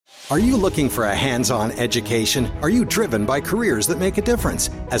Are you looking for a hands-on education? Are you driven by careers that make a difference?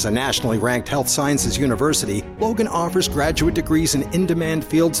 As a nationally ranked health sciences university, Logan offers graduate degrees in in-demand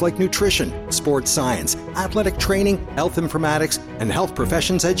fields like nutrition, sports science, athletic training, health informatics, and health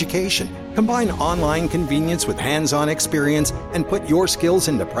professions education. Combine online convenience with hands-on experience and put your skills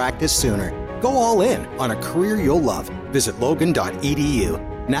into practice sooner. Go all in on a career you'll love. Visit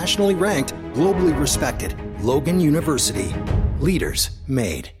logan.edu. Nationally ranked, globally respected. Logan University. Leaders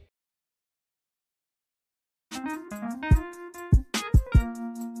made.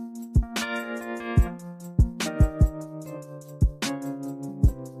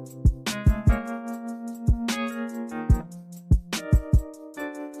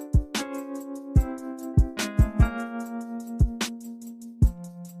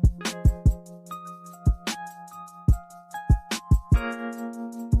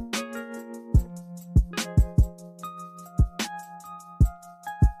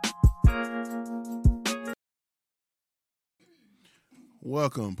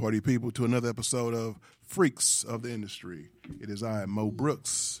 Welcome, party people, to another episode of Freaks of the Industry. It is I, Mo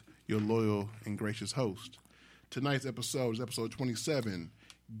Brooks, your loyal and gracious host. Tonight's episode is episode 27,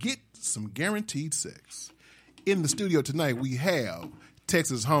 Get Some Guaranteed Sex. In the studio tonight, we have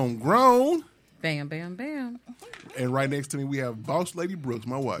Texas Homegrown. Bam, bam, bam. And right next to me, we have Boss Lady Brooks,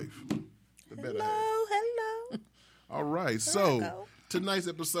 my wife. Hello. All right, so tonight's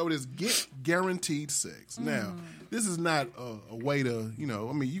episode is Get Guaranteed Sex. Now, this is not a way to,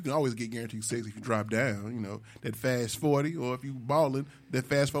 you can always get guaranteed sex if you drop down, that fast 40, or if you balling, that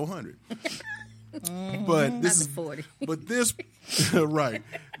fast 400. But this is 40. But this right.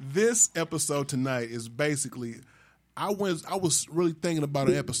 This episode tonight is basically I was really thinking about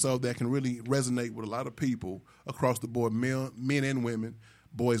an episode that can really resonate with a lot of people across the board, men and women,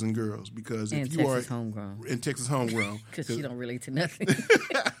 boys and girls, because if you are homegrown. In Texas homegrown, because you don't relate to nothing.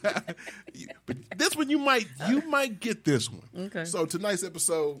 But this one you might get this one. Okay. So tonight's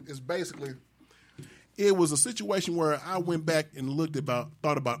episode is basically, it was a situation where I went back and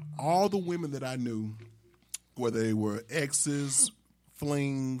thought about all the women that I knew, whether they were exes,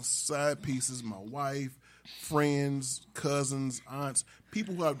 flings, side pieces, my wife, friends, cousins, aunts,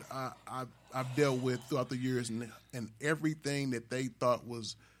 people who I've dealt with throughout the years, and everything that they thought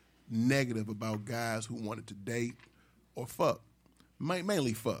was negative about guys who wanted to date or fuck,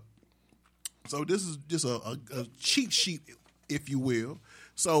 mainly fuck. So this is just a cheat sheet, if you will.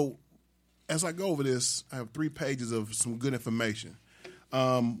 So as I go over this, I have 3 pages of some good information.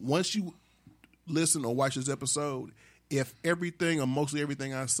 Once you listen or watch this episode, if everything or mostly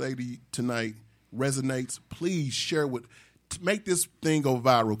everything I say to you tonight resonates, please share make this thing go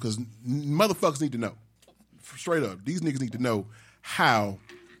viral, because motherfuckers need to know. Straight up, these niggas need to know how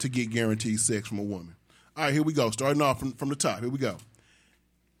to get guaranteed sex from a woman. All right, here we go. Starting off from the top. Here we go.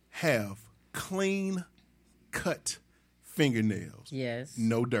 Have clean cut fingernails. Yes.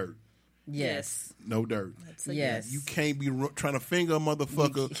 No dirt. Yes. No dirt. Yes. You can't be trying to finger a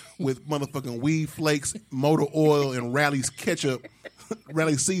motherfucker with motherfucking weed flakes, motor oil, and Rally's ketchup,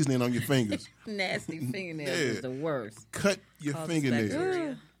 Rally seasoning on your fingers. Nasty fingernails is the worst. Cut your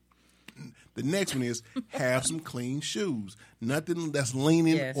fingernails. The next one is have some clean shoes. Nothing that's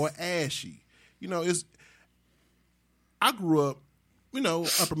leaning or ashy. I grew up,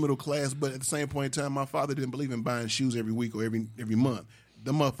 upper middle class, but at the same point in time, my father didn't believe in buying shoes every week or every month.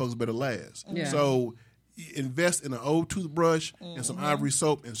 The motherfuckers better last. Yeah. So invest in an old toothbrush and some Ivory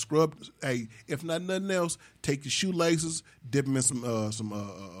soap and scrub. Hey, if not nothing else, take your shoelaces, dip them in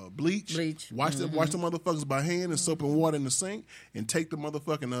some bleach. Wash them motherfuckers by hand and soap and water in the sink, and take the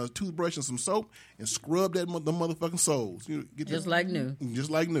motherfucking toothbrush and some soap and scrub the motherfucking soles. Just like new. Just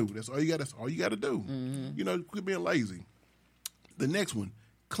like new. That's all you got to do. Quit being lazy. The next one,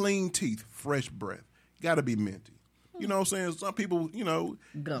 clean teeth, fresh breath. Got to be minty. You know what I'm saying? Some people,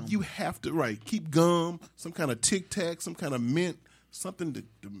 gum. You have to, keep gum, some kind of Tic Tac, some kind of mint, something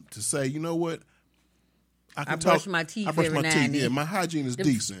to say, you know what? I brush my teeth every now and then. Yeah, my hygiene is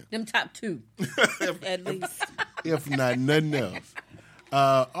decent. Them top 2. At least. If not, nothing else.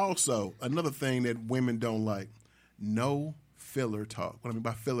 Also, another thing that women don't like, no filler talk. What I mean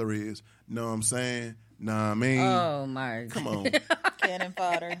by filler is, know what I'm saying? Nah, I mean. Oh, my. Come on.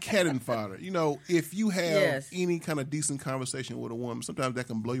 Cannon fodder. If you have any kind of decent conversation with a woman, sometimes that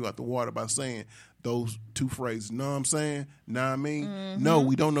can blow you out the water by saying those 2 phrases. Know what I'm saying? Nah, I mean. Mm-hmm. No,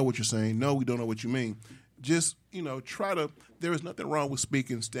 we don't know what you're saying. No, we don't know what you mean. Just, try to, there is nothing wrong with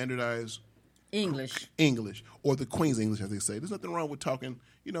speaking standardized English, or the Queen's English, as they say. There's nothing wrong with talking,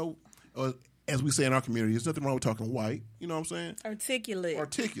 as we say in our community, there's nothing wrong with talking white. You know what I'm saying? Articulate.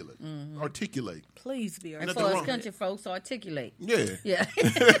 Articulate. Please be And articulate. for us country folks, articulate. Yeah. Yeah.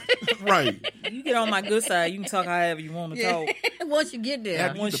 Right. You get on my good side, you can talk however you want to talk. Once you get there.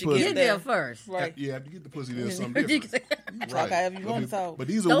 After you Once get the you pussy. Get there first. Right. Yeah, after you get the pussy, there's something different. Talk however you want to talk. But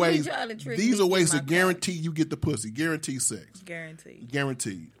these are Don't be ways. trying to trick These me are ways in to my guarantee you get the pussy. Guarantee sex. Guaranteed.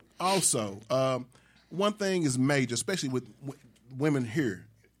 Guaranteed. Also, one thing is major, especially with women here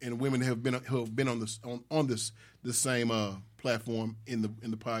and women who have been on this same platform in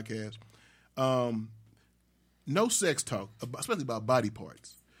the podcast. No sex talk, especially about body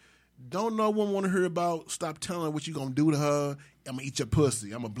parts. Don't no one want to hear about. Stop telling her what you gonna do to her. I'm gonna eat your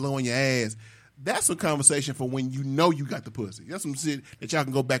pussy. I'm gonna blow on your ass. That's a conversation for when you know you got the pussy. That's some shit that y'all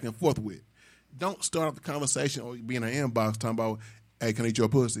can go back and forth with. Don't start off the conversation or be in an inbox talking about, hey, can I eat your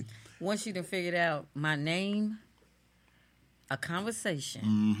pussy? Once you done figured out my name, a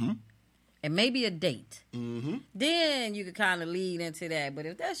conversation, and maybe a date, then you can kind of lead into that. But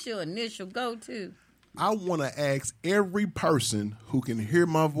if that's your initial go-to, I want to ask every person who can hear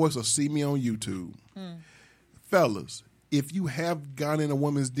my voice or see me on YouTube, fellas, if you have gone in a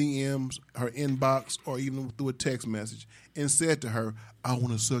woman's DMs, her inbox, or even through a text message and said to her, I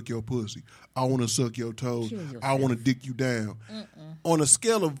want to suck your pussy, I want to suck your toes, I want to dick you down. On a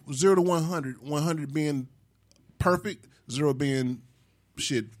scale of 0 to 100, 100 being perfect, 0 being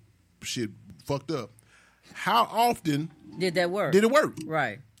shit fucked up, how often did that work? did it work?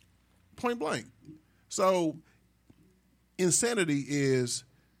 Right. Point blank. So insanity is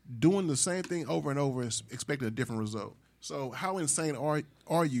doing the same thing over and over and expecting a different result. So how insane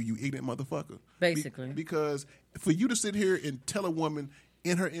are you ignorant motherfucker? Basically. Because for you to sit here and tell a woman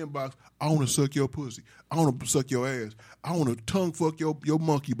in her inbox, I want to suck your pussy, I want to suck your ass, I want to tongue fuck your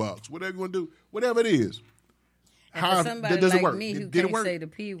monkey box, whatever you want to do, whatever it is. And for somebody does like it work? me who Did it can't work? say the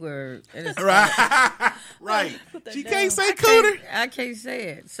P word. Right. She can't say cooter. I can't say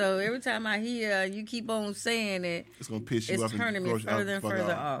it. So every time I hear you keep on saying it, It's going to piss you it's off. turning me further and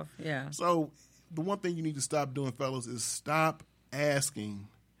further off. Yeah. So the one thing you need to stop doing, fellas, is stop asking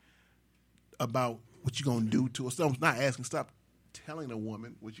about what you're going to do to her. Stop not asking. Stop telling a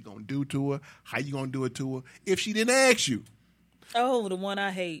woman what you're going to do to her, how you going to do it to her, if she didn't ask you. Oh, the one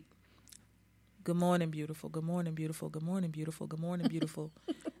I hate. Good morning, beautiful. Good morning, beautiful. Good morning, beautiful. Good morning, beautiful.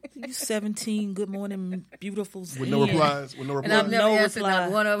 You 17 good morning, beautifuls. With no replies. And I've never answered not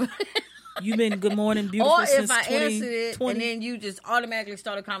one of them. You've been good morning, beautiful Or since if I 20, answered it 20. and then you just automatically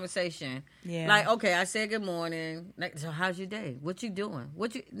start a conversation. Yeah. Like, okay, I said good morning. Like, so how's your day? What you doing?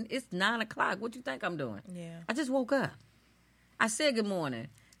 It's 9:00. What you think I'm doing? Yeah. I just woke up. I said good morning,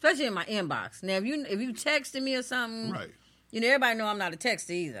 especially in my inbox. Now, if you texting me or something, Right. You know, everybody know I'm not a texter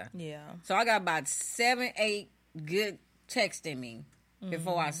either. Yeah. So I got about 7, 8 good texting me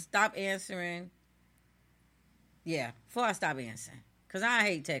before I stop answering. Yeah, before I stop answering. Because I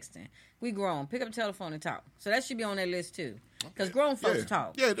hate texting. We grown. Pick up the telephone and talk. So that should be on that list too. Because grown folks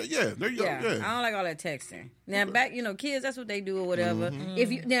talk. Yeah, there you go. Yeah, Yeah. I don't like all that texting. Now, back, kids, that's what they do or whatever.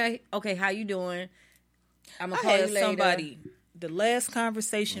 If you now, okay, how you doing? I'm gonna I call you had later. somebody. The last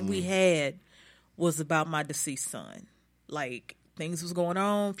conversation we had was about my deceased son. Like, things was going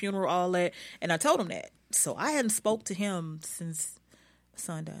on, funeral, all that, and I told him that. So I hadn't spoke to him since my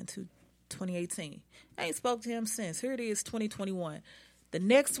son died in 2018. I ain't spoke to him since. Here it is, 2021. The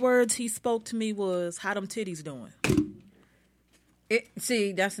next words he spoke to me was, "How them titties doing?"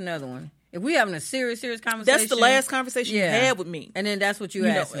 See, that's another one. If we having a serious conversation, That's the last conversation you had with me. and then that's what you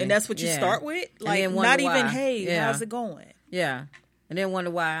ask me. And that's what you start with? Like, then wonder not even, why. hey, Yeah. how's it going? Yeah, and then wonder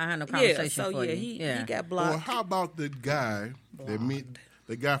why I had no conversation Yeah, so for yeah, you. he got Or blocked. how about the guy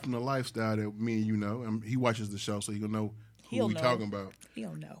the guy from the lifestyle that me and you know? He watches the show, so he'll know who He'll we know. talking about. He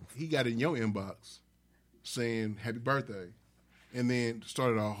don't know. He got in your inbox saying happy birthday, and then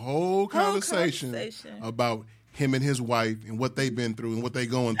started a whole conversation about him and his wife and what they've been through and what they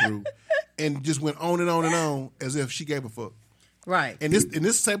going through, and just went on and on and on as if she gave a fuck. Right. And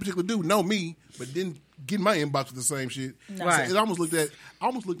this same particular dude know me, but didn't get in my inbox with the same shit. Right. So it almost looked at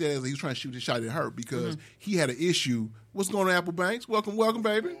it as he was trying to shoot his shot at her because he had an issue. What's going on, Apple Banks? Welcome,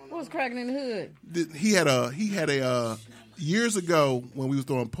 baby. What's cracking in the hood? He had a years ago when we was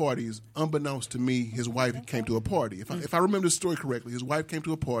throwing parties, unbeknownst to me, his wife came to a party. If I remember the story correctly, his wife came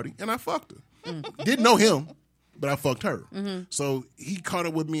to a party and I fucked her. Didn't know him, but I fucked her. So he caught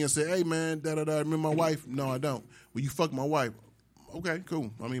up with me and said, "Hey man, da da da. Remember my wife? No, I don't. Well, you fucked my wife. Okay,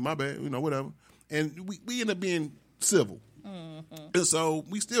 cool. I mean, my bad. Whatever." And we end up being civil. And so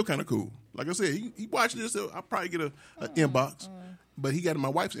we still kind of cool. Like I said, he watched this. So I'll probably get an inbox. But he got in my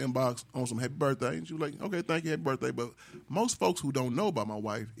wife's inbox on some happy birthday, and she was like, "Okay, thank you, happy birthday." But most folks who don't know about my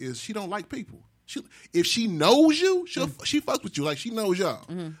wife is she don't like people. If she knows you, she fucks with you like she knows y'all.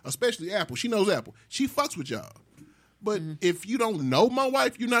 Especially Apple. She knows Apple. She fucks with y'all. But if you don't know my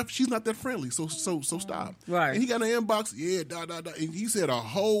wife, she's not that friendly. So stop. Right. And he got an inbox, and he said a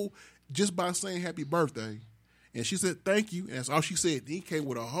whole just by saying happy birthday. And she said, thank you. And that's all she said. He came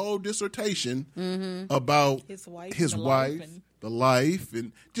with a whole dissertation about his wife, the life,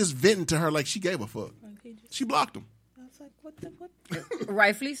 and just venting to her like she gave a fuck. She blocked him. I was like, what?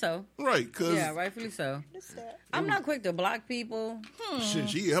 Rightfully so. Right, because Yeah, rightfully so. I'm not quick to block people. shit,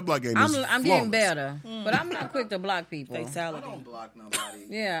 her block game is I'm getting better, but I'm not quick to block people. Fake salad. I don't block nobody.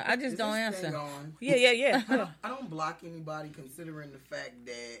 Yeah, I just don't This thing answer. on. Yeah. I don't block anybody considering the fact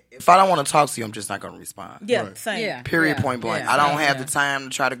that if I don't want to talk to you, I'm just not going to respond. Yeah, Right. same. Yeah. Period. Point blank. Yeah. I don't have Yeah. the time to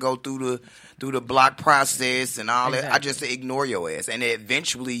try to go through the block process and all that. I Exactly. just ignore your ass, and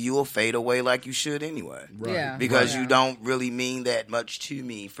eventually you'll fade away like you should anyway. Yeah. Because Yeah. you don't really mean that much to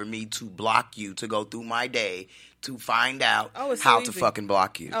me for me to block you to go through my day to find out Oh, it's so how to easy. fucking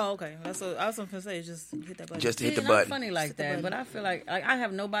block you. Oh, okay. That's what I was going to say. Just hit that button. Just hit the See, button. I'm funny like that, but I feel like I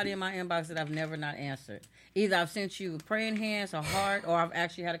have nobody in my inbox that I've never not answered. Either I've sent you praying hands or heart, or I've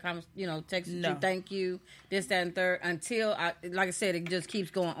actually had a comment, texted you, thank you, this, that, and third. Until like I said, it just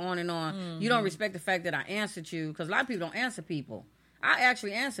keeps going on and on. Mm-hmm. You don't respect the fact that I answered you because a lot of people don't answer people. I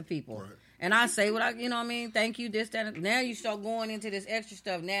actually answer people. Right. And I say what thank you, this, that. And now you start going into this extra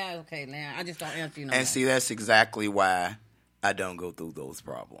stuff. Now I just don't answer you no more. And see, that's exactly why I don't go through those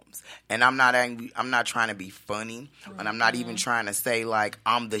problems. And I'm not angry. I'm not trying to be funny. And I'm not even trying to say, like,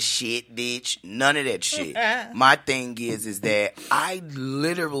 I'm the shit, bitch. None of that shit. My thing is that I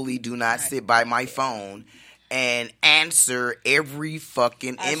literally do not sit by my phone and answer every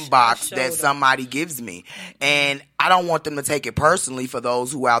fucking inbox that somebody gives me. And I don't want them to take it personally for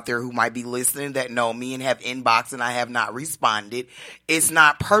those who out there who might be listening that know me and have inbox and I have not responded. It's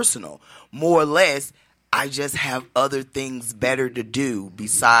not personal. More or less, I just have other things better to do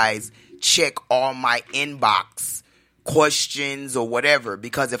besides check all my inbox questions or whatever.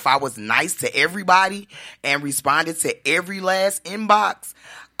 Because if I was nice to everybody and responded to every last inbox,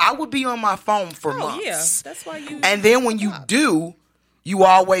 I would be on my phone for months. Yeah, that's why you. And then when you do, you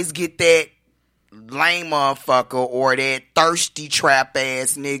always get that lame motherfucker or that thirsty trap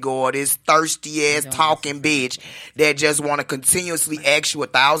ass nigga or this thirsty ass talking bitch that just want to continuously ask you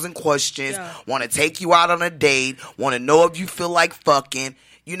 1,000 questions, want to take you out on a date, want to know if you feel like fucking.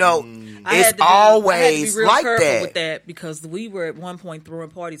 It's always real like careful that. with that because we were at one point throwing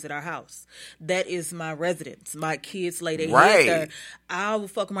parties at our house. That is my residence. My kids lay their Right. head there. I will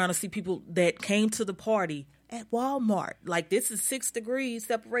fuck around and see people that came to the party at Walmart. Like, this is 6 degrees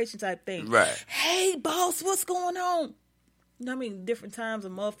separation type thing. Right. Hey, boss, what's going on? You know what I mean? Different times a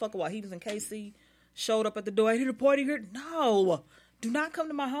motherfucker while he was in KC showed up at the door. I hear the party here. No. Do not come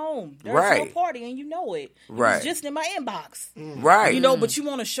to my home. There's no Right. party, and you know it. It Right. was just in my inbox. Right. But you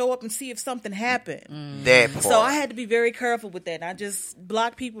want to show up and see if something happened. That part. So I had to be very careful with that. And I just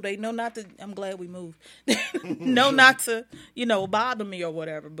block people. They know not to. I'm glad we moved. Know not to, bother me or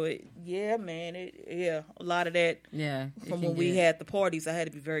whatever. But yeah, man, a lot of that. Yeah, From when we had the parties, I had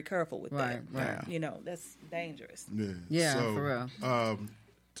to be very careful with that. Right. That's dangerous. Yeah, So, for real.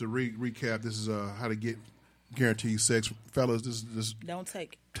 To recap, this is how to get guaranteed sex, fellas. This Don't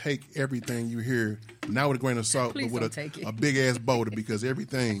take it. take everything you hear not with a grain of salt, Please but don't with take it. a big ass boulder, because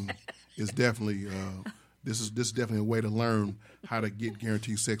everything is definitely this is definitely a way to learn how to get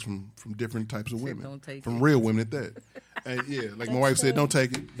guaranteed sex from different types of women, don't take from it. real women at that. And yeah, like my wife said, don't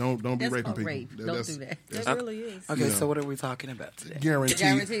take it. Don't be That's raping called people. rape. Don't do that. That really is. Okay, so what are we talking about today? Guaranteed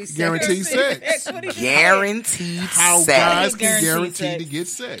Guaranteed sex. What did you Guaranteed How sex. guys can Guaranteed guarantee sex. to get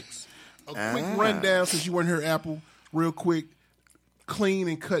sex. A quick rundown since you weren't here, Apple. Real quick. Clean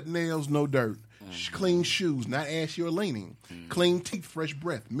and cut nails, no dirt. Clean shoes, not ashy or leaning. Clean teeth, fresh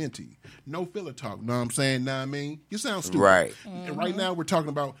breath, minty. No filler talk, know what I'm saying? Know what I mean? You sound stupid. Right. And right now we're talking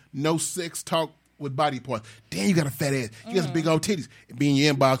about no sex talk with body parts. Damn, you got a fat ass. You got some big old titties. It be in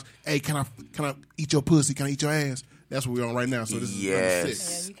your inbox. Hey, can I eat your pussy? Can I eat your ass? That's what we're on right now. So this is number Yes.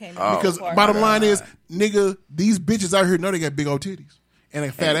 6. You can't Because bottom line is, nigga, these bitches out here know they got big old titties and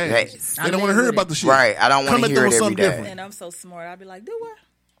a fat Yes. ass. They don't want to hear about the shit. Right, I don't wanna Come at hear them it with every something day. different. And I'm so smart. I'd be like, do what?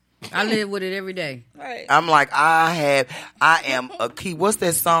 I live with it every day. Right. I'm like, I am a key. What's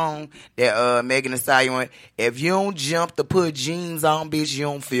that song that Megan Thee Stallion went? If you don't jump to put jeans on, bitch, you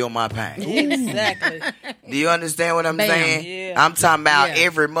don't feel my pain. Exactly. Do you understand what I'm Bam. saying? Yeah. I'm talking about Yeah.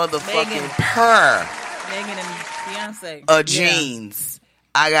 every motherfucking Megan. pair Megan and Beyonce. of jeans.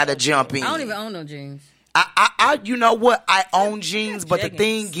 I gotta jump in. I don't even own no jeans. You know what? I own jeans, but the jeggings.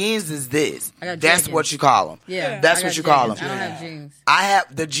 thing is this. I got That's jeggings. what you call them. Yeah, That's I what got you call them. jeans. I don't have jeans. I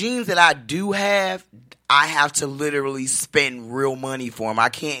have the jeans that I do have. I have to literally spend real money for them. I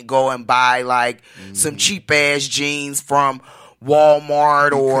can't go and buy like some cheap ass jeans from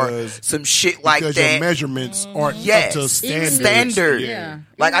Walmart or Because- some shit like because that. your measurements aren't Yes. up to Even Standard. Yeah.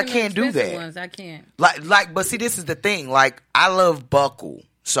 Like, I Even the can't do expensive that. Ones, I can't. But see, this is the thing. Like, I love Buckle.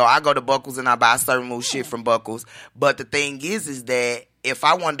 So I go to Buckles and I buy certain little shit from Buckles. But the thing is that if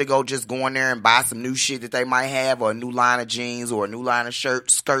I wanted to go in there and buy some new shit that they might have, or a new line of jeans, or a new line of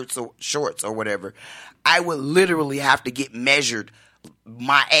shirts, skirts, or shorts, or whatever, I would literally have to get measured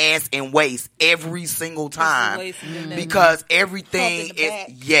my ass and waist every single time waist and then because everything Pump in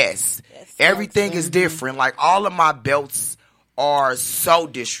the back. is everything is different. Like, all of my belts are so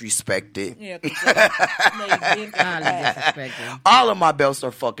disrespected. Yeah, 'cause they did Highly that. disrespectful. All of my belts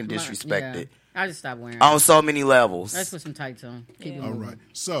are fucking disrespected Yeah. I just stopped wearing. on so many levels. Let's put some tights on. Keep it All moving. right.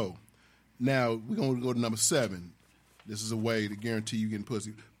 So now we're going to go to number 7. This is a way to guarantee you getting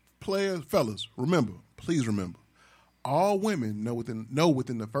pussy. Fellas, please remember, all women know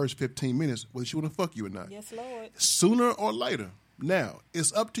within the first 15 minutes whether she want to fuck you or not. Yes, Lord. Sooner or later. Now,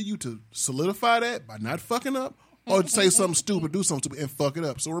 it's up to you to solidify that by not fucking up or say something stupid, do something stupid, and fuck it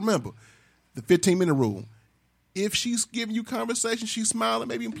up. So remember, the 15-minute rule. If she's giving you conversation, she's smiling,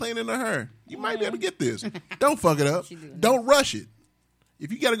 maybe even playing into her, you might be able to get this. Don't fuck it up. Don't rush it.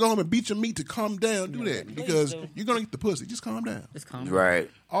 If you got to go home and beat your meat to calm down, do that because do. you're going to get the pussy. Just calm down. Just calm down. Right.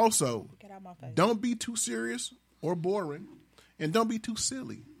 Also, Get out my face. don't be too serious or boring, and don't be too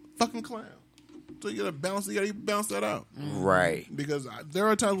silly. Fucking clown. So you gotta balance that out. Right. Because there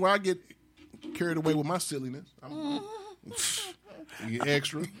are times where I get carried away with my silliness. You get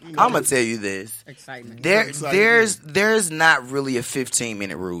extra. You know. I'm gonna tell you this. Excitement. There's not really a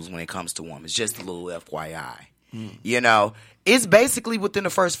 15-minute rules when it comes to women. It's just a little FYI. You know, it's basically within the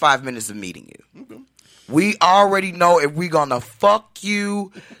first 5 minutes of meeting you. Okay. We already know if we're gonna fuck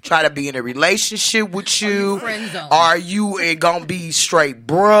you, try to be in a relationship with you. friend zone? Are you gonna be straight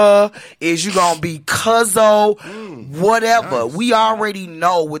bruh? Is you gonna be cuzzo? Whatever. Nice. We already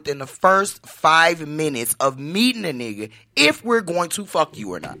know within the first 5 minutes of meeting a nigga if we're going to fuck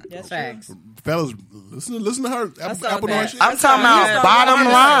you or not. That's Facts. Fellas, listen to her. saw Apple that. shit. I'm talking Yeah. about bottom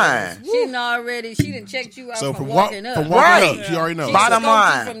line. She done checked you out So from from walking up. walking Right. up, she already knows. She Bottom scoped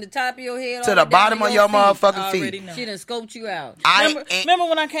line. you from the top of your head To all the down bottom to of your feet. motherfucking Already feet. know. She done scoped you out. Remember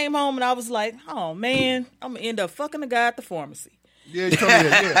when I came home and I was like, oh man, I'm gonna end up fucking the guy at the pharmacy. Yeah, you told me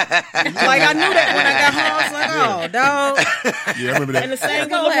that. Yeah, Like, I knew that when I got home. I was like, oh, dog. yeah, I remember that. And the same with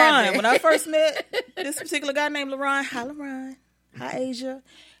gonna LaRon. happen. When I first met this particular guy named LaRon, hi LaRon, hi Asia.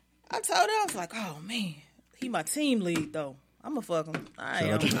 I told her, I was like, oh man, he my team lead though. I'm gonna fuck him. I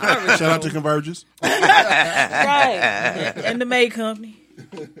am. Shout out to Convergence. Right. And the May Company.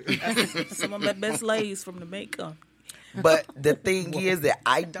 Some of my best ladies from the May Company. But the thing is that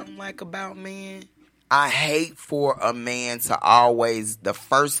I don't like about men, I hate for a man to always, the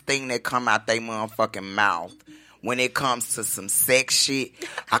first thing that come out their motherfucking mouth when it comes to some sex shit,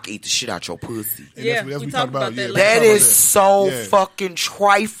 I can eat the shit out your pussy. And Yeah, that's what we talked talked about that yeah, later. That we talked is about so Yeah. fucking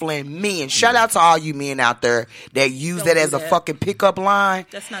trifling, men. Shout out to all you men out there that use Don't that do as a that. fucking pickup line.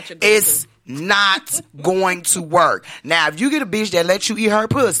 That's not your go-to. It's not going to work. Now, if you get a bitch that lets you eat her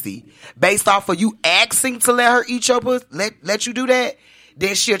pussy based off of you asking to let her eat your pussy, let you do that,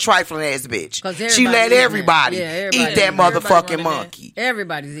 then she a trifling ass bitch. 'Cause She let everybody everybody, eating it. Yeah, eat that everybody motherfucking running that. monkey.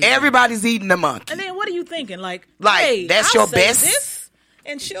 Everybody's eating. Everybody's eating the monkey. And then what are you thinking? Like Like, that's I'll your say best? This,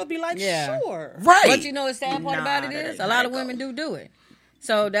 and she'll be like, Yeah. sure. Right. But you know the sad part Nah, about it that is ain't a how lot it of go. women do it.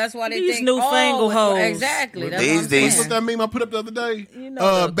 So that's why they These think newfangled hoes. Exactly. That's These what I'm days- What's saying. that meme I put up the other day? You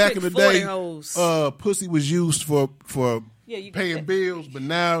know, the back in quick the day, 40 hoes. pussy was used for Yeah, you paying can- bills, but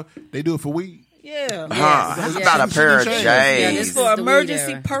now they do it for weed. Yeah. That's Yeah. about a pair of Yeah, this J's. is For the emergency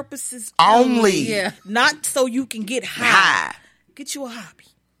weed era. purposes Only. Yeah. Not so you can get high. High. Get you a hobby.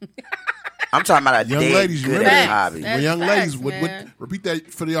 I'm talking about a Young dead ladies, good remember at that. hobby. That's When young facts, ladies, man. repeat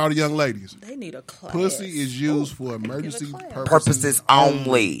that for all the young ladies. They need a class. Pussy is used for emergency class. Purposes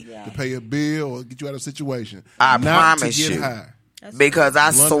only. to pay a bill or get you out of a situation. I not promise to get you. high. Because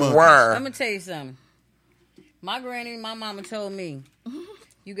I Blunt swear. I'm gonna tell you something. My granny and my mama told me,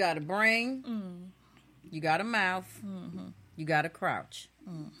 you got a brain, you got a mouth, you got a crouch.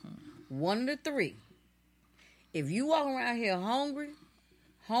 One of the three. If you walk around here hungry,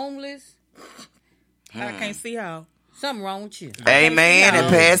 homeless, I can't see how. something wrong with you. Amen. And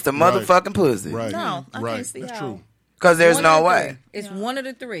pass the motherfucking pussy. Right. No, I right. can't see That's how. true. Because there's One no of the way. three. It's one of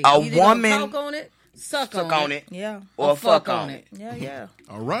the three. A Either gonna woman- talk on it, suck Suck on on it. it. Yeah. Or fuck on it. Yeah.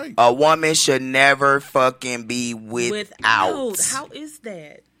 All right. A woman should never fucking be without. How is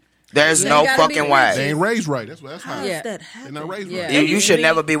that? There's You no gotta be fucking rich. way. They ain't raised right. That's how. How Yeah. does that They're happen? not raised Yeah. right. You should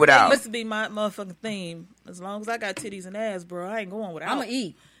never be That without. must be my motherfucking theme. As long as I got titties and ass, bro, I ain't going without. I'm going to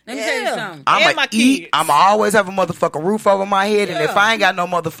eat. Let me tell you something. And I'ma my eat. kids. I'ma always have a motherfucking roof over my head, and if Yeah. I ain't got no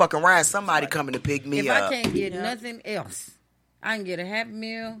motherfucking ride, somebody coming to pick me If up. I can't get nothing else, I can get a Happy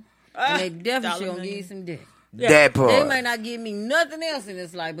Meal, and they definitely $1 gonna give you million. some dick. That part. They might not give me nothing else in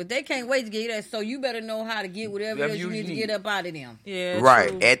this life, but they can't wait to get you that. So you better know how to get whatever else you need to get up out of them. Yeah, Right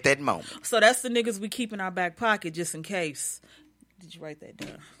true. at that moment. So that's the niggas we keep in our back pocket just in case. Did you write that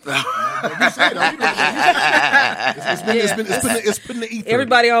down? It's put in the ether.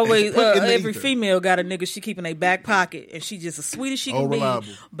 Everybody always, It's put in the every ether. female got a nigga she keep in their back pocket, and she just as sweet as she can Reliable.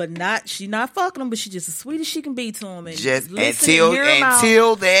 be, but she not fucking him, but she just as sweet as she can be to him. And Just listen until and hear 'em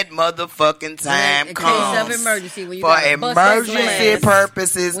out. that motherfucking time In comes. case of emergency, when you for gotta bust that emergency glass.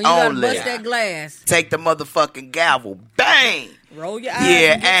 purposes When you gotta only. bust that glass. Take the motherfucking gavel, bang. Roll your eyes.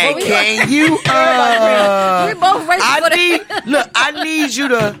 Yeah, and get- and we- can you? We both racing for the I need you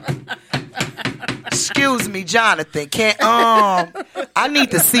to. Excuse me, Jonathan. I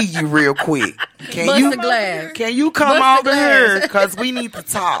need to see you real quick. Can Bust you? the glass. Can you come Bust the over glass. here? Cause we need to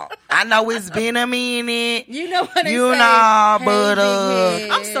talk. I know it's been a minute. You know what they You say? know, Hey, but, big head.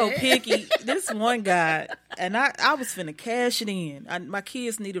 I'm so picky. This one guy, and I was finna cash it in. My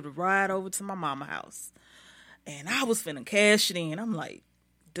kids needed a ride over to my mama house, and I was finna cash it in. I'm like,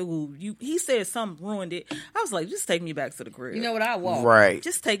 dude, he said something ruined it. I was like, just take me back to the crib. You know what I want? Right.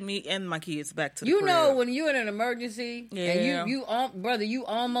 Just take me and my kids back to the You crib. know when you're in an emergency Yeah. and brother, you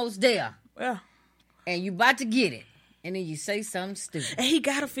almost there Yeah. and you about to get it, and then you say something stupid. And he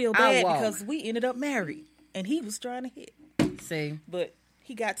gotta feel I bad won't. because we ended up married, and he was trying to hit, See, but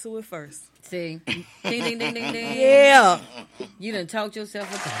he got to it first. ding, ding, ding, ding, ding. Yeah. You done talked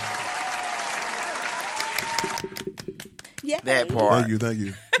yourself up. Yeah. That part. Thank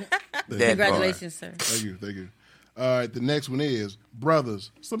you. That Congratulations, sir. Thank you. All right, the next one is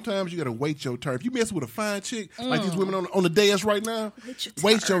brothers. Sometimes you gotta wait your turn. If you mess with a fine chick like these women on the dais right now,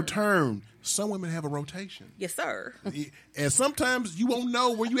 wait your turn. Some women have a rotation, Yes, sir. and sometimes you won't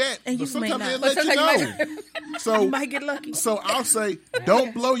know where you at. And but you may sometimes not. they let you know. So You might get lucky. So I'll say,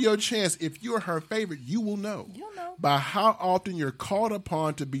 don't blow your chance. If you're her favorite, you will know. You'll know. By how often you're called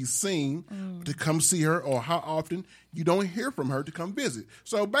upon to be seen, to come see her, or how often you don't hear from her to come visit.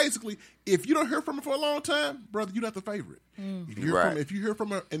 So basically, if you don't hear from her for a long time, brother, you're not the favorite. If you hear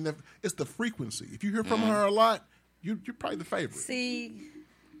from her, and it's the frequency. If you hear from her a lot, you're probably the favorite. See,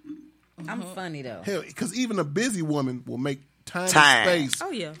 I'm funny though. Hell, because even a busy woman will make time and Time. space. Oh,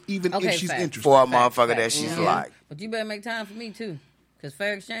 yeah. Even Okay, if she's fact. interested. For a motherfucker that she's like. But you better make time for me too, because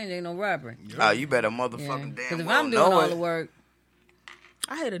fair exchange ain't no robbery. Oh, you better Yeah. motherfucking Because damn if well I'm doing know all it. the work,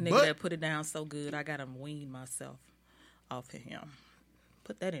 I had a nigga But- that put it down so good, I got to wean myself off of him.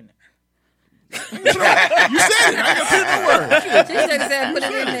 Put that in there. You said it. I ain't got to put no word. she should have said put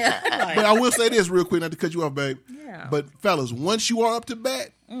it in there. But I will say this real quick, not to cut you off, babe. Yeah. But fellas, once you are up to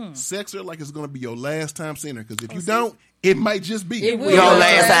bat, sex her like it's going to be your last time seeing her. Because if you don't, it might just be. It will Your be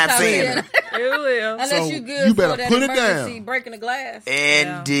last time time seeing seeing her. her. It will. Unless So you good you for better that put it emergency down. breaking the glass.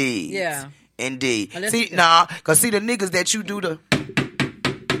 Indeed. Yeah. Indeed. Unless- See, nah, because see, the niggas that you do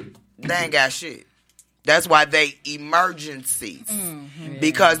they ain't got shit. That's why they emergencies.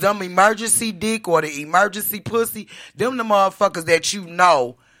 Because them emergency dick or the emergency pussy, them the motherfuckers that you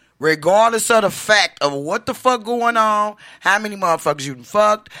know, regardless of the fact of what the fuck going on, how many motherfuckers you done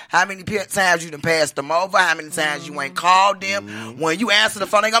fucked, how many times you done passed them over, how many times you ain't called them. When you answer the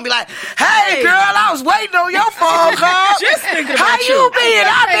phone, they gonna be like, hey girl, I was waiting on your phone call. Just thinking How about you been?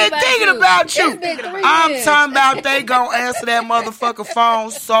 I've been Thinking thinking about about you. you. It's been 3 I'm years. talking about they gonna answer that motherfucker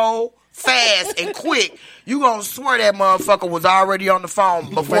phone so fast and quick. You gonna swear that motherfucker was already on the phone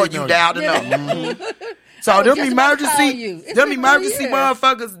before waiting you on dialed the number. So them just about to call you. emergency, It's them been 3 emergency years.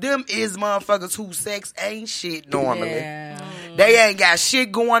 motherfuckers, them is motherfuckers who sex ain't shit normally. Yeah. They ain't got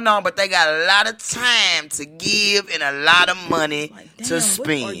shit going on, but they got a lot of time to give and a lot of money Like, damn, to what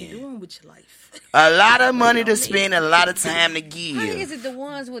are you spend. doing with your life? A lot of money to spend and a lot of time to Why give. is it the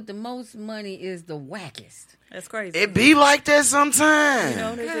ones with the most money is the wackest? That's crazy. It be like that sometimes. You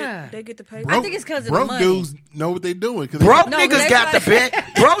know, God. they get the pay. I think it's 'cause of the broke money. dudes know what they doing. Cause Broke No, niggas but got the that's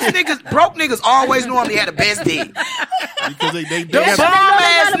best. Broke niggas always normally had the best dick. because they The got bomb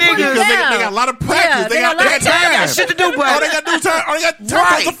ass gotta put it niggas. Because down. they got a lot of practice. Yeah, they got time. They got shit to do, but All they got to do time. All they got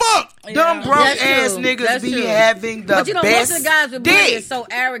time to fuck. Them broke That's ass true. niggas That's be true. having the But you know, best most of the guys with money dick. is so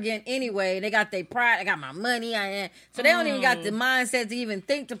arrogant anyway. They got their pride. I got my money. So they don't even got the mindset to even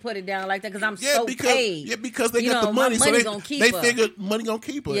think to put it down like that because I'm so paid. Yeah, because they You got know, the money, my so money gonna keep they her. figure money gonna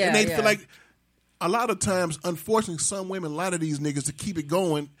keep her, Yeah, and they yeah. feel like a lot of times, unfortunately, some women, a lot of these niggas to keep it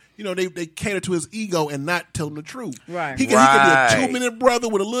going. You know, they cater to his ego and not tell him the truth. Right. He can Right. be a 2-minute brother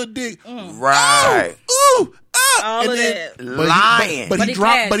with a little dick. Right. Ooh, All of that. Lying. But But he he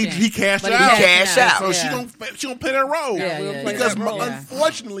dropped. But cashing. he cashed But he out. cash out. So Yeah. she gonna play that role. Yeah. Because that role.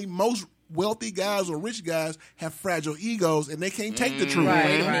 unfortunately, most wealthy guys or rich guys have fragile egos and they can't take the truth.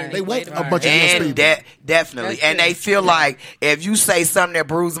 Right. They want a Right. bunch of yes And people. definitely. That's And true. they feel like if you say something that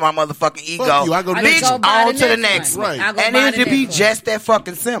bruises my motherfucking ego, you, I go to the bitch, next one. on to the next one. one. Right. I go And buy it the should be next one. just that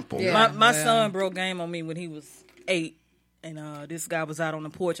fucking simple. Yeah. My son broke game on me when he was 8, and this guy was out on the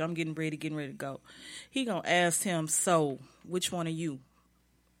porch. I'm getting ready to go. He gonna ask him, so which one are you?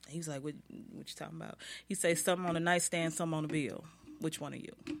 He's like, what you talking about? He say something on the nightstand, something on the bill. Which one are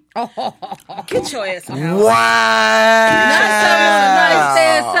you? Get your ass out. Wow. Not something on the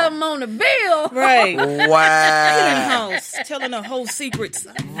nightstand, something on the bill. Right. Get in Wow. house, telling her whole secrets.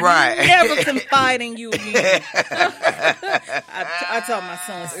 Right. Never confide in you again. I taught my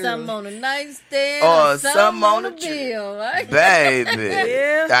son Something on the nightstand Or or something on the the bill. Right? Baby.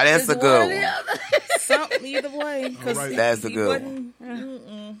 Yeah. Now, that's a It's good one or the one. other. Something either way. 'Cause All right. That's a he good wasn't-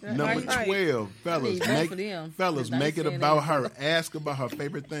 Number Right. 12, fellas, need both of them. fellas, I make it understand about that. her. Ask about her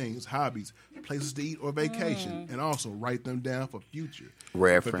favorite things, hobbies, places to eat or vacation, and also write them down for future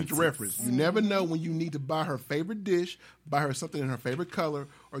References. For future reference. You never know when you need to buy her favorite dish, buy her something in her favorite color,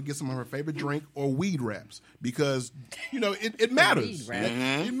 or get some of her favorite drink or weed wraps because you know it matters. Weed wrap.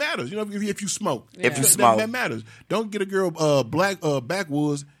 It matters. You know if you smoke, If you that- smoke. that matters. Don't get a girl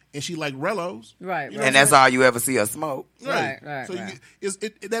backwoods and she like Rellos. Right, You know And what I'm that's all you ever see her smoke. Right. So right.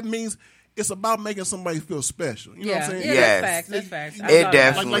 that means it's about making somebody feel special. You know what I'm saying? Yeah, Yes. that's facts. That's facts. It I thought about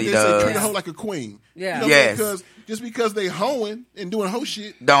definitely Like they does. say, treat a hoe like a queen. Yeah. You know, Yes. Because just because they hoeing and doing hoe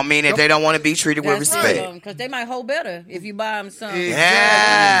shit, Don't mean that they don't want to be treated with That's respect. because they might hold better if you buy them some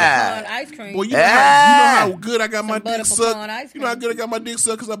Yeah. pecan ice cream. boy, you Yeah. know how good I got my butter dick pecan sucked. ice You know how cream. good I got my dick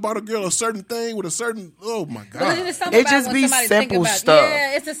sucked because I bought a girl a certain thing with a certain. Oh my But god! it's something It about just when be somebody think simple about, stuff.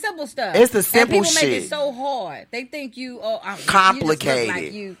 Yeah, it's the simple stuff. It's the simple and people make shit. it so hard. They think you Complicated. You just look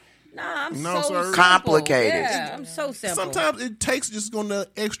like you. Nah, I'm No, so sir. simple. Complicated. Yeah, I'm so simple. Sometimes it takes just going the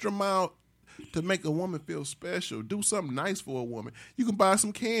extra mile to make a woman feel special. Do something nice for a woman. You can buy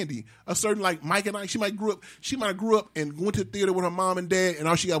some candy. A certain like Mike and Ike. She might have grew up and went to the theater with her mom and dad, and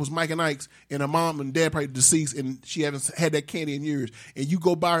all she got was Mike and Ike's, and her mom and dad probably deceased, and she hasn't had that candy in years. And you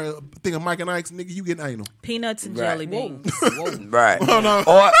go buy her a thing of Mike and Ike's, nigga, you get anal. Peanuts and Right. jelly beans. Right. Oh, no.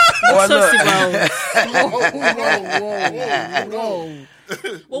 Or look. Tootsie Rolls. Whoa.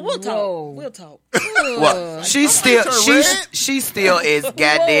 Well, we'll Whoa. talk. We'll talk. Well, she still is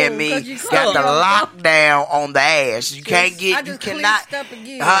goddamn me 'cause you got the cold. lockdown on the ass. You can't I get, you just cannot. clenched up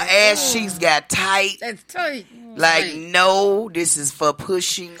again. Her ass cheeks got tight. That's tight. Like no, this is for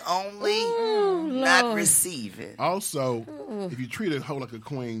pushing only, not Lord. receiving. Also, if you treat a hoe like a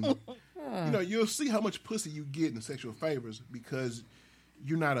queen, you know you'll see how much pussy you get in sexual favors because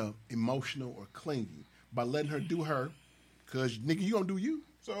you're not emotional or clingy by letting her do her. Because nigga, you gonna do you.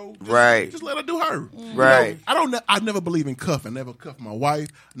 So just let her do her. Right. You know, I never believe in cuffing. I never cuff my wife.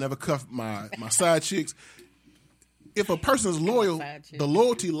 I never cuff my side chicks. If a person is loyal, Side chick. the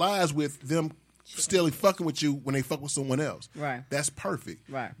loyalty lies with them still fucking with you when they fuck with someone else. Right. That's perfect.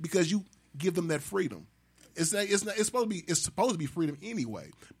 Right. Because you give them that freedom. It's supposed to be freedom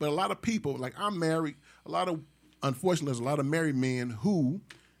anyway. But a lot of people, like I'm married, unfortunately, there's a lot of married men who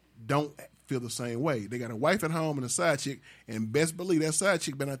don't feel the same way. They got a wife at home and a side chick, and best believe that side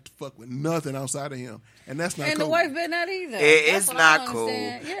chick better not fuck with nothing outside of him. And that's not And cool. the wife better not either. It's That's what I not don't cool.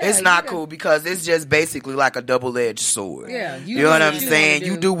 understand. Yeah, It's you not gotta- cool because it's just basically like a double-edged sword. Yeah, you know what I'm saying?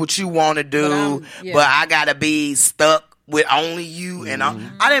 You do what you want to do, but I gotta be stuck with only you. And I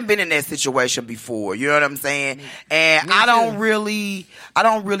done been in that situation before. You know what I'm saying? And I don't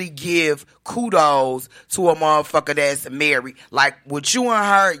really give kudos to a motherfucker that's married. Like with you and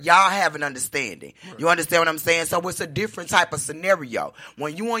her, y'all have an understanding. You understand what I'm saying? So it's a different type of scenario.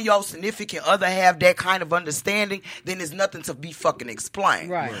 When you and your significant other have that kind of understanding, then there's nothing to be fucking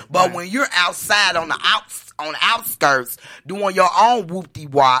explained. Right. But Right. when you're outside on the outskirts doing your own whoop-de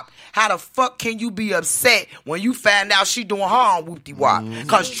wop, how the fuck can you be upset when you find out she doing her own whoop-de wop?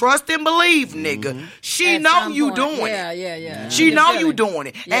 Cause trust and believe, nigga, she At know some you point. doing Yeah, it. yeah. She You know feel you it. doing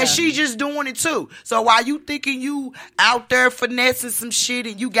it. Yeah. And she just doing it too. So while you thinking you out there finessing some shit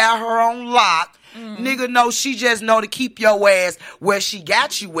and you got her on lock, nigga know she just know to keep your ass where she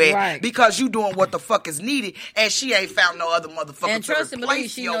got you at Right. because you doing what the fuck is needed and she ain't found no other motherfucker And to trust and believe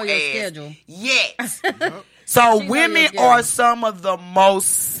replace she your know your ass schedule. yet. So She know women your schedule. are some of the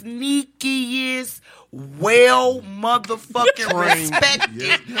most sneakiest, well motherfucking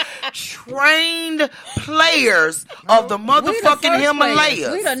respected, trained players of the We motherfucking the first Himalayas.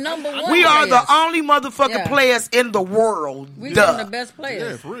 players. We the number one. We are the players. only motherfucking Yeah. players in the world. We Duh. some of the best Yeah,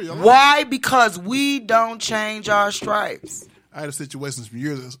 players. for real. Why? Because we don't change our stripes. I had a situation some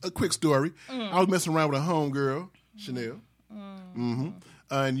years. A quick story. I was messing around with a homegirl, Chanel.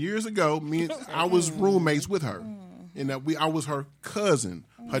 And years ago, I was roommates with her, and I was her cousin.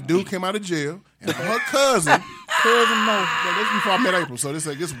 Her dude came out of jail, and her cousin. Cousin Mo. Yeah, this is before I met April, so this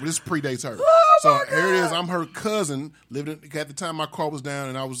predates her. So here it is. I'm her cousin. At the time, my car was down,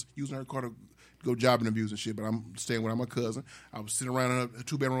 and I was using her car to go job interviews and shit. But I'm staying with her, my cousin. I was sitting around in a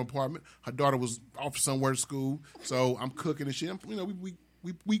 2-bedroom apartment. Her daughter was off somewhere at school, so I'm cooking and shit.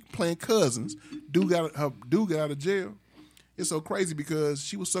 We playing cousins. Dude got out of jail. It's so crazy because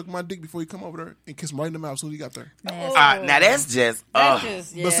she was sucking my dick before he come over there and kissed me right in the mouth as soon as he got there. Now that's just. That's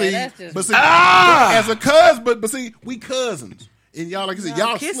just, yeah, that's just. As a cousin, but see, we cousins, and y'all like I said,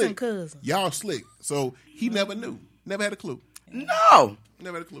 y'all kissing slick. cousins. Y'all slick. So he never knew, never had a clue, No.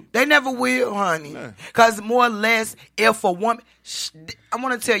 never had a clue. They never will, honey. Nah. Because more or less, if a woman... I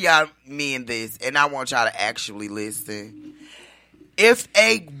want to tell y'all men this, and I want y'all to actually listen. If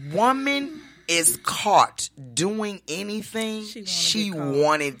a woman is caught doing anything, she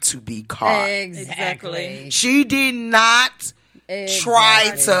wanted to be caught. Exactly. She did not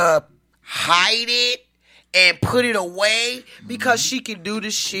try to hide it and put it away because she can do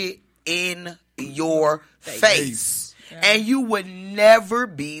the shit in your face. And you would never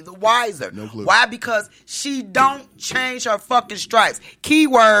be the wiser. No clue. Why? Because she don't change her fucking stripes.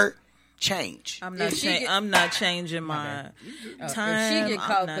 Keyword, change. I'm not. If she get- I'm not changing my time. If she get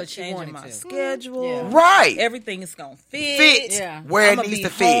caught I'm not 'cause she changing wanted my to. schedule. Yeah. Right. Everything is gonna fit. Fit Yeah. where it I'ma needs be to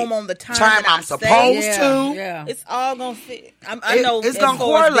fit. home on the time that I I'm say. supposed Yeah, to. yeah. It's all gonna fit. I know it's as gonna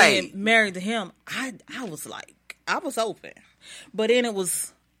far as correlate. being married to him, I was like, I was open, but then it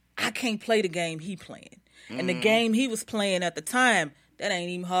was, I can't play the game he playing, and the game he was playing at the time, that ain't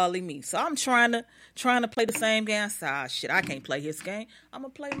even hardly me. So I'm trying to play the same game. I said, shit, I can't play his game. I'm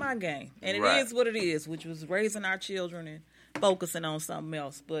gonna play my game, and it Right. is what it is, which was raising our children and focusing on something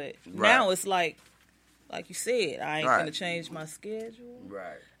else. But now it's like you said, I ain't Right. gonna change my schedule.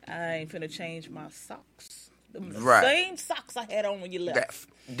 Right. I ain't finna change my socks. The Right. same socks I had on when you left.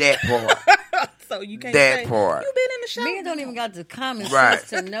 That part. So you can't That say, part. you been in the shower. Men don't even got the common Right.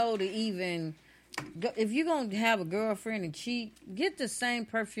 sense to know to even. If you're gonna have a girlfriend and cheat, get the same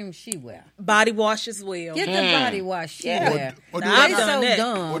perfume she wear. Body wash as well. Get the body wash she Yeah. wear. Or do Now, like I've done so that.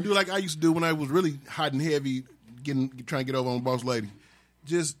 dumb. Or do like I used to do when I was really hot and heavy, trying to get over on boss lady.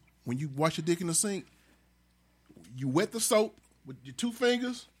 Just when you wash your dick in the sink, you wet the soap with your 2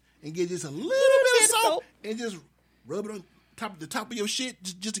 fingers and get just a little bit of soap and just rub it on the top of your shit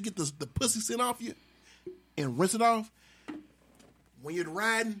just to get the pussy scent off you and rinse it off. When you're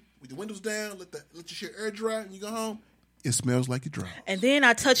riding with the windows down, let your shit air dry, and you go home. It smells like you drunk. And then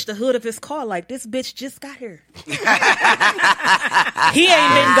I touched the hood of his car like, this bitch just got here. He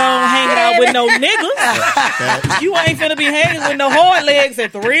ain't been gone hanging out with no niggas. You ain't finna be hanging with no hard legs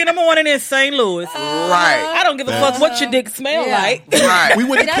at 3 a.m. in St. Louis. Right. I don't give a fuck what your dick smell Yeah. like. Right. We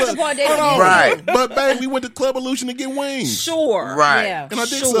went to That's club. the part they Hold don't on. Right. But babe, we went to Club Illusion to get wings. Sure. Right. Yeah. And our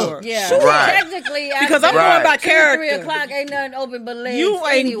dicks Sure. up. Yeah. Sure. Right. Technically, Because I'm Right. going by 2 to 3 character. o'clock ain't nothing open but legs. You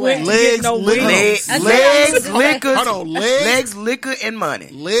ain't anyway. went- Legs, Get no liquor, wings. Legs, Hold on. liquor, Hold on, legs. liquor, and money.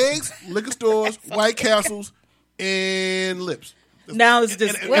 Legs, liquor stores, White Castles, and lips. Now it's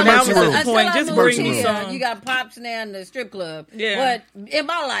just, Well, now it's emergency room. at the point, Until I just moved bring me here, some. You got Pops now in the strip club. Yeah. But in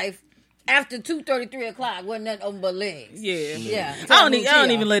my life, after 2:30, 3 o'clock, wasn't nothing open but legs. Yeah. Yeah. I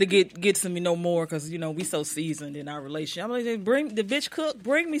don't even let it get to me no more because we so seasoned in our relationship. I'm like, bring the bitch cook,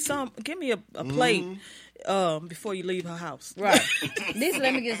 bring me some, give me a plate before you leave her house. Right. At least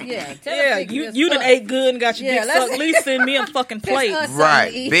let me get, tell Yeah, her fix you this done fuck. ate good and got your Yeah, dick let's- sucked. At least send me a fucking plate. us- Right.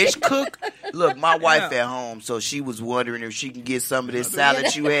 Something to eat. Bitch cook. Look, my wife Yeah. at home, so she was wondering if she can get some of this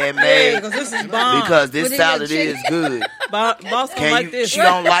salad you had Yeah, made. because this is bomb. Because this Put it in your salad is chicken. good. Boss don't Can like you? this. She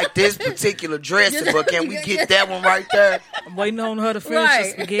don't like this particular dressing, but can we get that one right there? I'm waiting on her to finish Right. the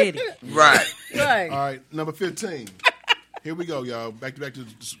spaghetti. Right. Right. All right, number 15. Here we go, y'all. Back to to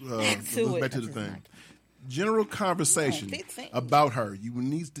the thing. General conversation 15. about her. You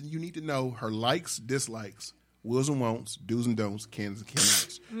need to know her likes, dislikes, wills and wants, do's and don'ts, cans and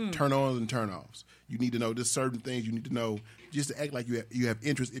cannot, turn-ons and turn-offs. You need to know there's certain things you need to know just to act like you have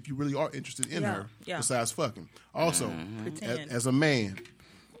interest if you really are interested in her, besides fucking. Also, as a man,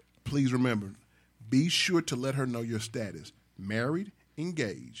 please remember, be sure to let her know your status. Married,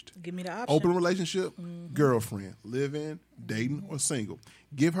 engaged. Give me the option. Open relationship, girlfriend, live-in, dating, or single.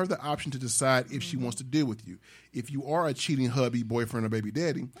 Give her the option to decide if she wants to deal with you. If you are a cheating hubby, boyfriend, or baby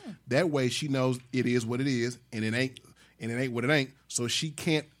daddy, that way she knows it is what it is, and it ain't what it ain't. So she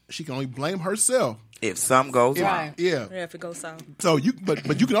can only blame herself if something goes wrong. Right. Yeah. If it goes south. So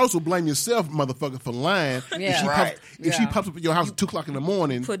but you can also blame yourself, motherfucker, for lying. If she pops up at your house at 2:00 in the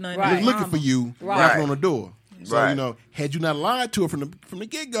morning, looking for you, knocking on the door. So had you not lied to her from the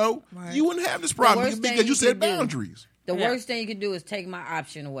get go, you wouldn't have this problem because you set boundaries. The worst thing you can do is take my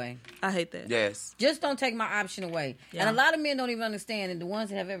option away. I hate that. Yes. Just don't take my option away. Yeah. And a lot of men don't even understand, and the ones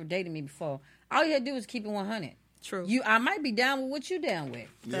that have ever dated me before, all you had to do is keep it 100. True. I might be down with what you down with.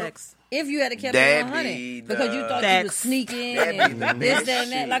 Facts. If you had kept it 100, because you thought you was sneaking and this, that,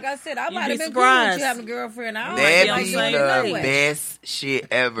 and that. Like I said, I might have been cool with you having a girlfriend. That'd be the best shit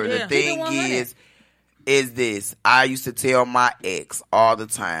ever. The thing is this. I used to tell my ex all the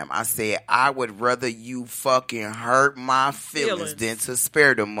time. I said, I would rather you fucking hurt my feelings than to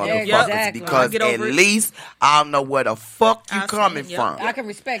spare them motherfuckers because at least I'll know where the fuck you coming from. I can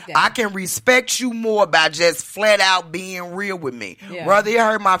respect that. I can respect you more by just flat out being real with me. Yeah. Rather it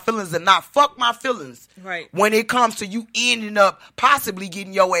hurt my feelings than not fuck my feelings. Right. When it comes to you ending up possibly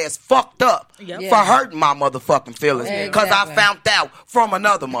getting your ass fucked up for hurting my motherfucking feelings because I found out from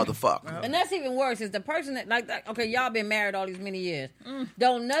another motherfucker. And that's even worse is the person that okay, y'all been married all these many years.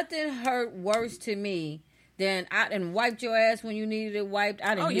 Don't nothing hurt worse to me than I done wiped your ass when you needed it wiped.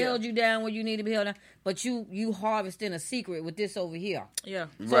 I done held you down when you needed to be held down. But you harvesting a secret with this over here. Yeah.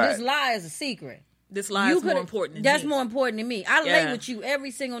 So this lie is a secret. This lie is more important than That's more important than me. I lay with you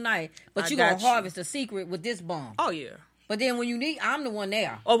every single night, but you gonna harvest a secret with this bomb. Oh yeah. But then when you need, I'm the one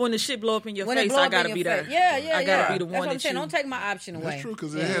there. Or when the shit blow up in your face, I gotta be there. Yeah. I gotta be the one. That's what I'm saying. Don't take my option away. That's true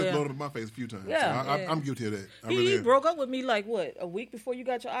because it has blown up in my face a few times. Yeah, so I'm guilty of that. He broke up with me like what, a week before you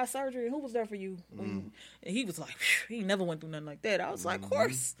got your eye surgery. Who was there for you? And he was like, he never went through nothing like that. I was like, of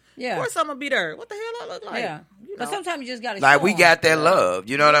course I'm gonna be there. What the hell I look like? Yeah, but sometimes you just gotta like we got that love.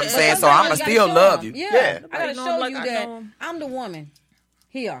 You know what I'm saying? So I'ma still love you. Yeah, I gotta show you that I'm the woman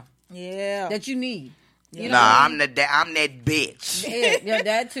here. Yeah, that you need. You know I'm that bitch. Yeah,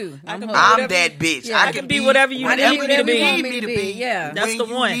 that too. I'm that bitch. Yeah, I can be whatever you need me to be. Yeah, that's the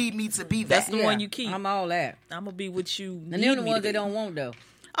one. You need me to be that. That's the one you keep. I'm all that. I'm gonna be what you. And they're the ones they don't want though.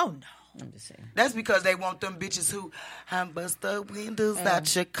 Oh no. I'm just saying. That's because they want them bitches who bust the windows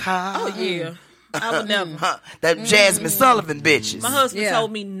out your car. Oh yeah. I would never. That Jasmine Sullivan bitches. My husband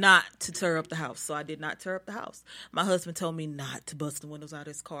told me not to tear up the house, so I did not tear up the house. My husband told me not to bust the windows out of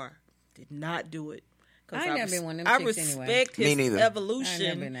his car. Did not do it. I ain't never been one of them chicks anyway. I respect his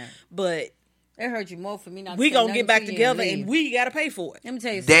evolution, but it hurt you more for me not. We gonna get back together, and we gotta pay for it. Let me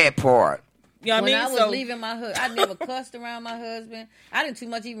tell you something. That part. You know what I mean? When I was leaving my husband, I never cussed around my husband. I didn't too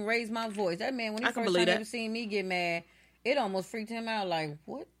much even raise my voice. That man, when he first time ever seen me get mad, it almost freaked him out. Like,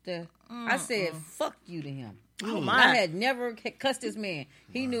 what the? I said, "Fuck you" to him. Oh my! I had never cussed this man.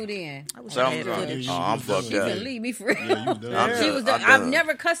 He knew then. I'm fucked she up. can leave me for real. She was. I've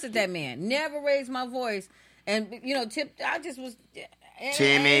never cussed at that man. Never raised my voice. And I just was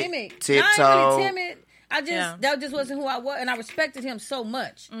timid, tiptoe. Not really timid. That just wasn't who I was, and I respected him so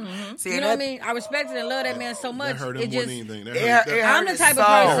much. Mm-hmm. See, you know what I mean? I respected and loved that man so much. That hurt him more than anything. I'm the type of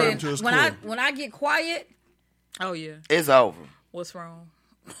person when I get quiet. Oh yeah, it's over. What's wrong?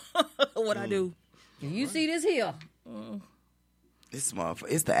 What I do? You see this here? This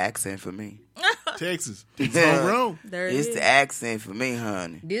motherfucker. It's the accent for me. Texas. It's homegrown. It's the accent for me,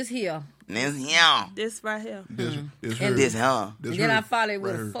 honey. This here. This here. This right here. This here. And then I follow it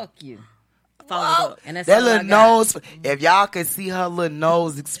with a fuck you. Follow up. And that's that little nose. If y'all could see her little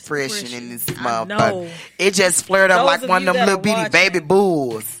nose expression in this motherfucker, it just flared up like one of them little bitty baby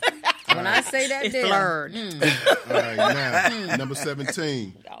bulls. When I say that, it's blurred. All right, now number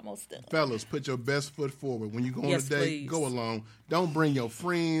 17. Almost done. Fellas, put your best foot forward. When you go on a date, go alone. Don't bring your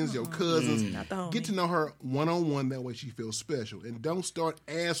friends, your cousins. Get to know her one-on-one. That way she feels special. And don't start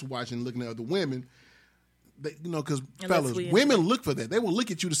ass watching, looking at other women. Because fellas, women look for that. They will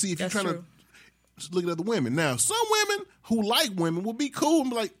look at you to see if you're trying to look at other women. Now, some women who like women will be cool and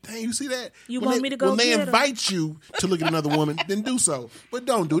be like, dang, you see that? Want me to go when they invite you to look at another woman, then do so. But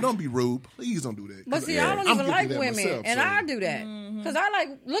don't be rude. Please don't do that. But see, I don't even like women, myself, and I do that. Because I like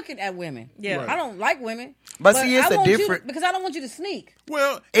looking at women. Yeah. Right. I don't like women. But see, it's a different... because I don't want you to sneak.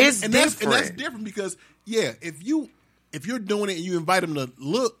 Well, it's and different. That's different because if you're doing it and you invite them to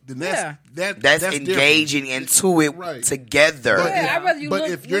look, then that's That's engaging into it together. But I'd rather you but look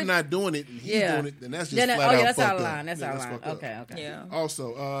if you're with- not doing it and he's doing it, then that's just flat oh, out that's fucked our up. line. That's our That's line. fucked up. Yeah.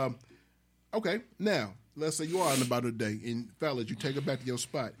 Also, okay, now let's say you are on about a day, and fellas, you take her back to your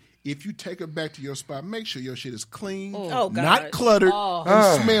spot. If you take her back to your spot, make sure your shit is clean, Oh, God. not cluttered,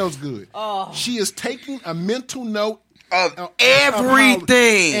 and smells good. She is taking a mental note Of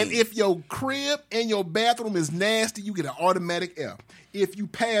everything. and if your crib and your bathroom is nasty, you get an automatic F. If you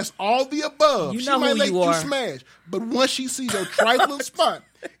pass all the above, You she know might who let you you are. smash. But once she sees your trifling spot,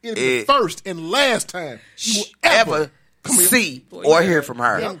 it'll be the first and last time you will ever see or hear from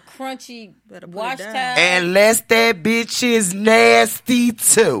her. Them crunchy Better put wash it down. towels. Unless that bitch is nasty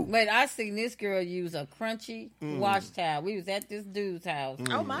too. Wait, I seen this girl use a crunchy wash towel. We was at this dude's house.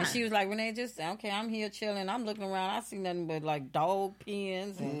 Oh, my. And she was like, Renee, just okay, I'm here chilling. I'm looking around. I see nothing but like dog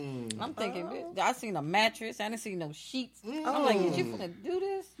pens. And I'm thinking, I seen a mattress. I didn't see no sheets. I'm like, is you finna do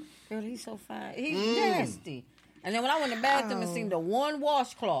this? Girl, he's so fine. He's nasty. And then when I went to the bathroom and seen the one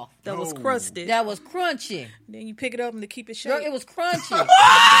washcloth That was crusted. that was crunchy. Then you pick it up and to keep it Girl, shut. it was crunchy. When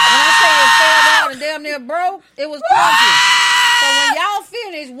I say it fell down and damn near broke, it was crunchy. So when y'all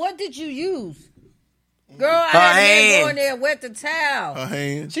finished, what did you use? Girl, I had the man go in there and wet the towel. her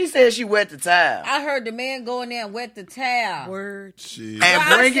hand. She said she wet the towel. I heard the man go in there and wet the towel. Word. Shit. And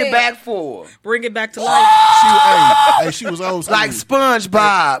I bring said- it back for her. Bring it back to life. She was old school. Like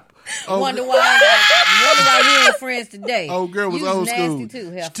SpongeBob. Wonder why we ain't friends today. Old girl was You old nasty school. too,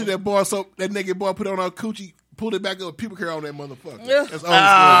 She heifer. took that boy, so that nigga boy put on her coochie, pulled it back up, pubic hair on that motherfucker. Yeah. That's old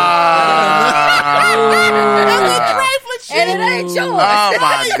school. And it ain't yours. Oh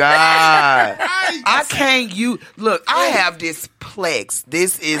my God. I can't look, I have this plex.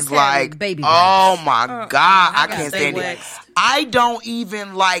 This is can't like baby oh my God. I gotta can't stay stand it. waxed. I don't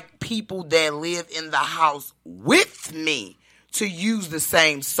even like people that live in the house with me to use the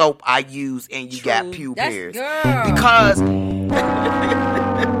same soap I use and you got pube That's hairs. girl. Because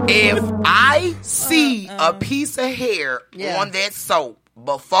if I see a piece of hair Yeah. on that soap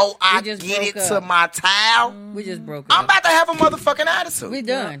before I just get it broke to up. my towel, We just broke I'm up. about to have a motherfucking attitude. We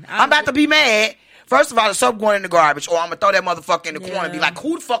done. I'm about to be mad. First of all, the soap going in the garbage, or I'm gonna throw that motherfucker in the corner and be like,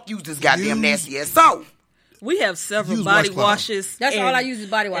 "Who the fuck used this goddamn nasty ass soap?" We have several Use body washcloth. washes. That's all I use is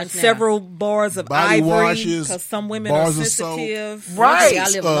body wash And now. several bars of Body ivory washes, because some women are bars of soap. sensitive. Right. I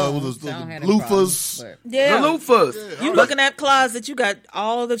live alone, was so I don't have that loofahs. problem, Yeah. The loofahs. You looking at closet, you got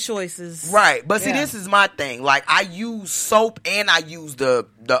all the choices. Right, but see, Yeah. this is my thing. Like, I use soap and I use the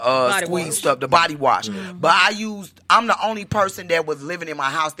squeeze wash. stuff, the body wash. But I'm the only person that was living in my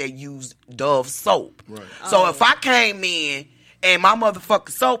house that used Dove soap. Right. So if I came in and my motherfucking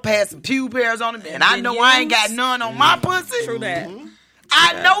soap had some pube hairs on it, and I been know I ain't got used. none on my pussy, True that.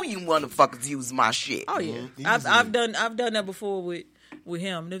 I know you motherfuckers use my shit. Oh yeah, I've done that before with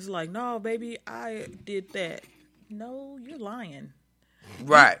him. And it was like, no, baby, I did that. No, you're lying.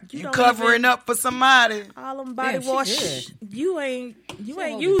 Right. You You don't covering even- up for somebody. All them body Damn, she wash. good. You ain't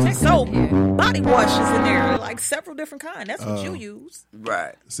hold using the soap. texture here. Body washes in there, like several different kinds. That's what you use.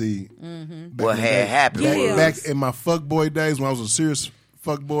 Right. See, What had happened Yeah. was back in my fuckboy days when I was a serious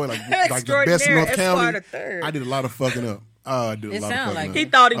fuckboy, like the best in Extraordinaire North Esquire County, the third. I did a lot of fucking up. I did a It lot of sound fucking like up. He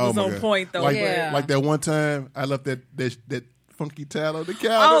thought he was my on God. point though. Like, Yeah. like that one time I left that funky towel on the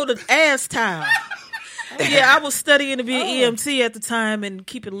counter. Oh, the ass towel. Yeah, I was studying to be an EMT at the time and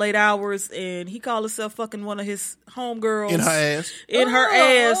keeping late hours, and he called himself fucking one of his homegirls in her ass. in her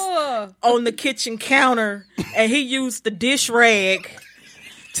ass on the kitchen counter, and he used the dish rag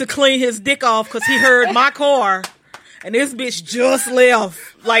to clean his dick off because he heard my car, and this bitch just left.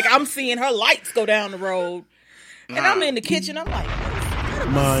 Like, I'm seeing her lights go down the road, and I'm in the kitchen. I'm like, what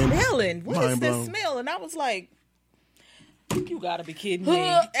am I smelling? What is mind this blown. smell? And I was like, you gotta be kidding me.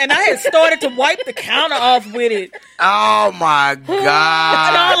 And I had started to wipe the counter off with it. Oh my And God.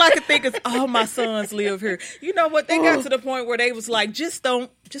 all I could think is, oh, my sons live here. You know what? They got to the point where they was like, just don't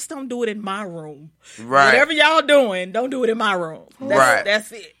do it in my room. Right. Whatever y'all doing, don't do it in my room. Right. That's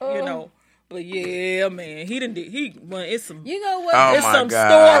it. You know. But yeah, man, it's some. You know what? Oh It's my some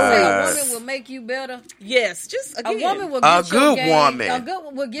God. A stories. woman will make you better. Yes, just A again. woman will A get your good game. woman. A good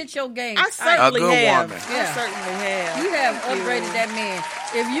one will get your game. I certainly A good have. woman. I Yeah. certainly have. You have Thank upgraded that man.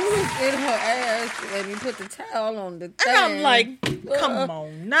 If you was in her ass and you put the towel on the thing, And I'm like, come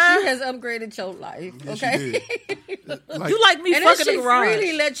on now. she has upgraded your life. Yes, she Okay, did. You like me and then fucking she the garage.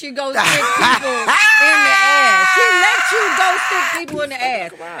 freely let you go stick people in the ass. She let you go stick people in the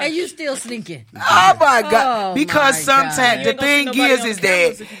ass, and you still sneaking. Oh my God. Oh, because my sometimes God. You the ain't gonna see thing nobody on is the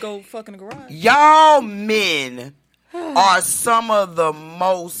cameras that if you go fucking the garage. y'all men are some of the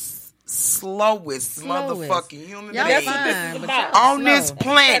most slowest motherfucking human Y'all being fine, but y'all on this slow. That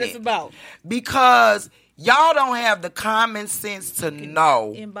planet is about. because y'all don't have the common sense to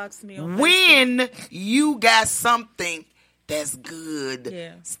know Inbox me on when you got something that's good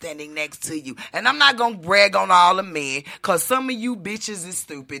Yeah. standing next to you. And I'm not going to brag on all the men because some of you bitches is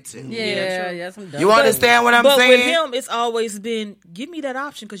stupid too. Yeah, some dumb You understand what I'm but saying? with him, it's always been, give me that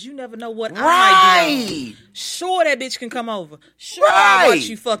option because you never know what I might be on. Right. Sure, that bitch can come over. Sure, Right. I'll watch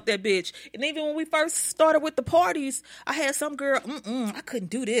you fuck that bitch. And even when we first started with the parties, I had some girl, I couldn't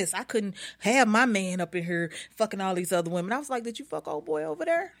do this. I couldn't have my man up in here fucking all these other women. I was like, did you fuck old boy over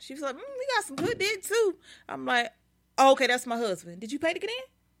there? She was like, we got some good dick too. I'm like, oh, okay, that's my husband. Did you pay to get in?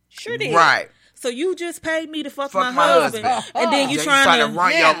 Sure did. Right. So you just paid me to fuck Fuck my my husband, husband. and then you Then trying to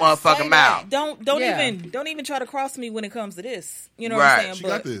run your motherfucking mouth. don't even try to cross me when it comes to this. You know Right. what I'm saying? She But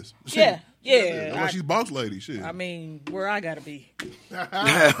got this. Yeah, yeah. That's why she's boss lady. Shit. I mean, where I gotta be.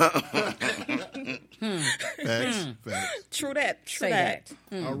 Facts. True that. True Say that.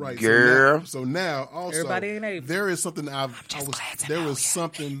 that. All right, Girl. So now also, Everybody ain't able. there is something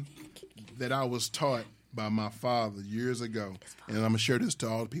something that I was taught by my father years ago, and I'm gonna share this to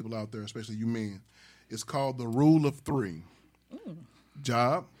all the people out there, especially you men. It's called the rule of three: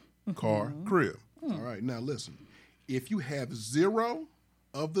 job, car, crib. All right, now listen. If you have 0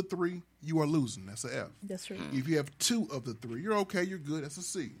 of the 3, you are losing. That's an F. That's true. If you have 2 of the 3, you're okay. You're good. That's a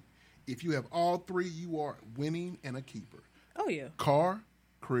C. If you have all 3, you are winning and a keeper. Oh yeah. Car,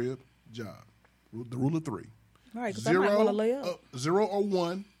 crib, job. The rule of 3. All right, because I might want to lay up. 0 or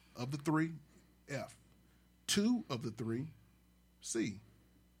 1 of the 3, F. 2 of the 3, C.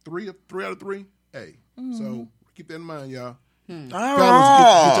 3 out of 3, A. So keep that in mind, y'all. All Fellas,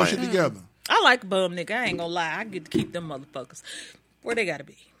 get your right. shit together. I like bum nigga. I ain't gonna lie. I get to keep them motherfuckers where they gotta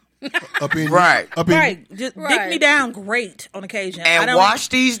be. Up in Right. Up in Right. Just dick Right. me down great on occasion. I And don't- wash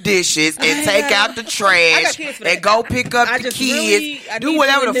these dishes and take out the I got trash kids for that. and go pick up I the just kids. really- I Do need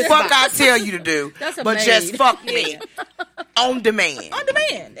whatever you in the this fuck I box. tell you to do. That's a but maid. just fuck me on demand. On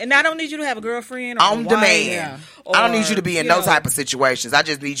demand. And I don't need you to have a girlfriend or On a wife, demand. I don't need you to be in know, those type of situations. I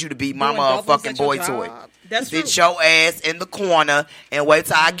just need you to be my doing doubles motherfucking at your boy job. toy. That's true. Sit your ass in the corner and wait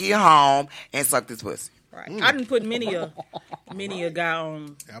till I get home and suck this pussy. Right. I didn't put many a guy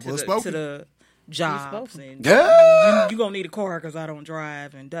on Apple to spoken. the jobs and Yeah. you gonna need a car because I don't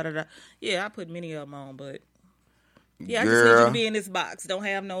drive and da da da. Yeah, I put many of them on, but yeah, I just need you Girl. to be in this box. Don't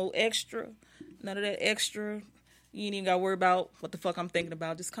have no extra, none of that extra. You ain't even got to worry about what the fuck I'm thinking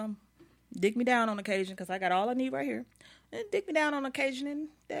about. Just come, dig me down on occasion because I got all I need right here. And dig me down on occasion,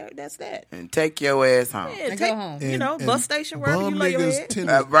 and that's that. And take your ass home. Yeah, And go home. You know, bus station wherever you bum lay your niggas head. tend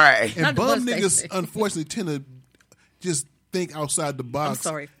to, Right. and Not the bum bus niggas station. unfortunately tend to just think outside the box. I'm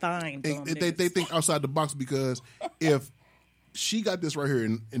sorry, fine. And bum they niggas. think outside the box because if she got this right here,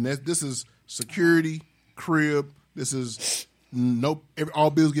 and this is security, crib, this is all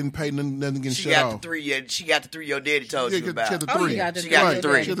bills getting paid, nothing getting She shut got off. the 3. She got the 3 your daddy told Yeah, you 'cause about. she had the Oh, 3. you got the She got the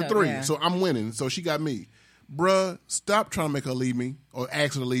 3. She had the 3. Yeah. So I'm winning. So she got me. Bruh, stop trying to make her leave me or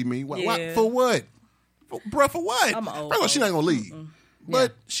ask her to leave me. Why, Yeah. for what? Bruh, for what? I'm old, First of all, she not going to leave.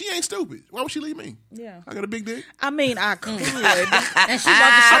 But Yeah. she ain't stupid. Why would she leave me? Yeah. I got a big dick. I mean, I could. And she bought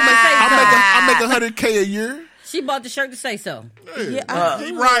the shirt to say so. I make $100K a year. She bought the shirt to say so. Yeah, I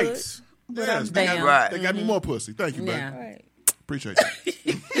could. Right. But Yes, I'm they down. got, Right. they got me more pussy. Thank you, Yeah. baby. Right. Appreciate it.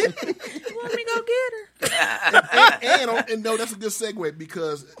 You want me to go get her? and no, that's a good segue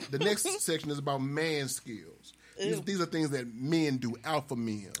because the next section is about man skills. These are things that men do, alpha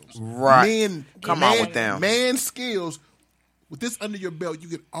males. Right. Men, Come on with them. Man skills. With this under your belt, you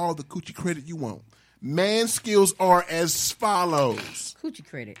get all the coochie credit you want. Man skills are as follows. Coochie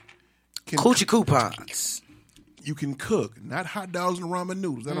credit. Coochie coupons. You can cook, not hot dogs and ramen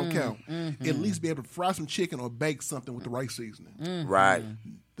noodles. That don't count. At least be able to fry some chicken or bake something with the right seasoning. Right.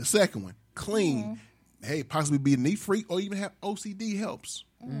 The second one, clean. Hey, possibly be neat free or even have OCD helps.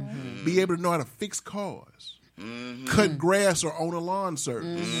 Be able to know how to fix cars. Cut grass or own a lawn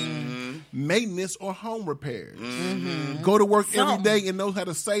service. Maintenance or home repairs. Go to work every day and know how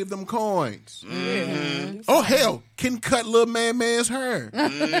to save them coins. Oh, hell, can cut little man's hair.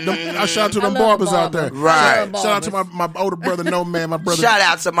 I shout out to them love barbers out there. barbers. Right. I love Shout out to barbers. my older brother, No Man, my brother. Shout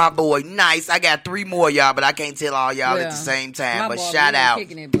out to my boy. Nice. I got 3 more, y'all, but I can't tell all y'all at Yeah. the same time. My But barber, shout he ain't out.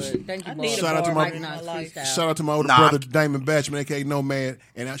 kicking it, but thank you, I need a Shout out to barber my- in my life. Shout out to my older Nah. brother Damon Batchman, aka No Man,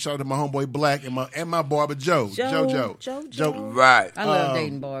 and I shout out to my homeboy Black and my barber Joe. Joe. Right. I love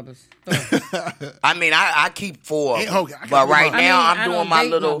dating barbers. I mean, I keep 4. Hey, okay, I but can't right believe now I I'm don't doing my date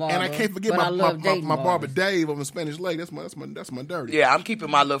little. no And I can't forget But I love dating my barber barbers. Dave over in Spanish Spanish lake. That's my dirty. Yeah, I'm keeping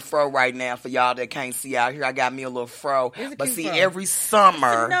my little fro right now for y'all that can't see out here. I got me a little fro. It's a But cute see, fro. every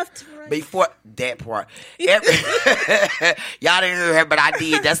summer enough to write. before that part, y'all didn't hear her, but I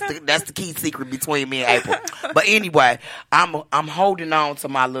did. That's the key secret between me and April. But anyway, I'm holding on to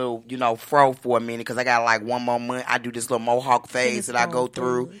my little fro for a minute because I got like 1 more month. I do this little mohawk phase that I go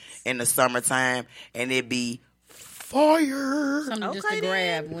through in the summertime, and it be fire. Something just to Okay,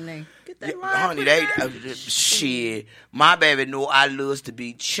 grab then. when they. Get that line Honey, put they down. shit. My baby know I loves to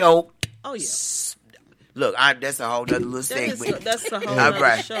be choked. Oh yeah. Look, that's a whole nother little segment. That's a whole All other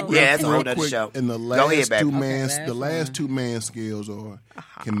right. show. Yeah, that's a whole Real nother quick, show. and the Go ahead, last baby. the last one. two man scales are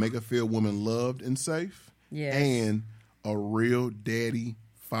can make her feel woman loved and safe, Yes. and a real daddy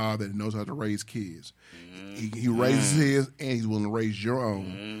father that knows how to raise kids. He raises his, and he's willing to raise your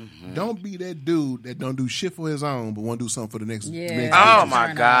own. Don't be that dude that don't do shit for his own, but want to do something for the next. Yeah. next Oh kid.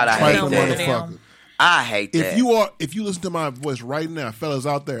 my God, I Fight hate for that. motherfucker. I hate that. If you listen to my voice right now, fellas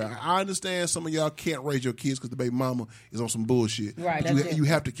out there, I understand some of y'all can't raise your kids because the baby mama is on some bullshit. Right, But that's it. you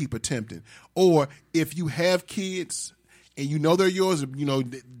have to keep attempting. Or if you have kids and you know they're yours,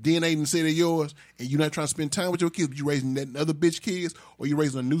 DNA didn't say they're yours, and you're not trying to spend time with your kids, but you raising that other bitch kids, or you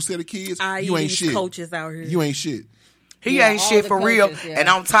raising a new set of kids, you ain't these shit. coaches out here. You ain't shit. He Yeah, ain't all shit the for real. coaches, yeah. And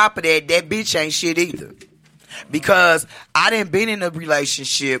on top of that bitch ain't shit either. Because I done been in a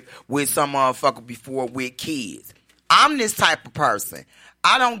relationship with some motherfucker before with kids. I'm this type of person.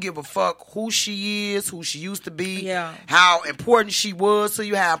 I don't give a fuck who she is, who she used to be, how important she was to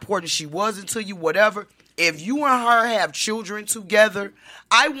you, how important she wasn't to you, whatever. If you and her have children together,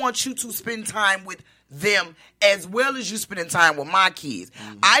 I want you to spend time with them as well as you spending time with my kids.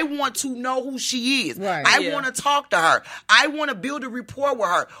 I want to know who she is. Right. I want to talk to her. I want to build a rapport with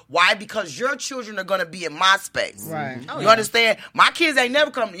her. Why? Because your children are going to be in my space. Right. You understand? My kids ain't never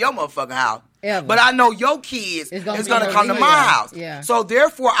come to your motherfucking house. Ever. But I know your kids is gonna going be to come to over my here. house. Yeah. So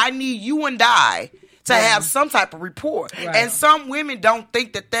therefore, I need you and I to have some type of rapport. Right. And some women don't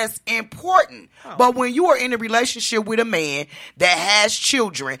think that that's important. But when you are in a relationship with a man that has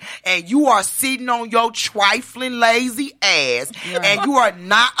children and you are sitting on your trifling lazy ass and you are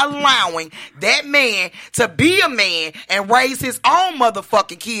not allowing that man to be a man and raise his own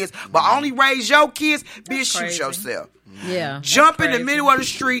motherfucking kids, but only raise your kids, bitch, shoot crazy. yourself. Yeah. Jump in the crazy. middle of the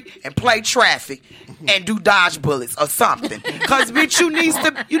street and play traffic and do dodge bullets or something. Cause bitch, you needs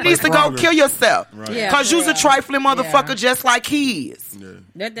to go Frogger. kill yourself. Yeah, Cause you's a for real. trifling motherfucker Yeah. just like he is.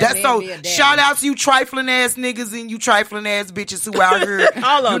 Let that That's man so. be a daddy. Shout out to you trifling ass niggas and you trifling ass bitches who out here,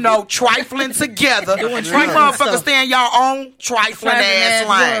 All of trifling together. You trifling motherfuckers stuff. stay in y'all own trifling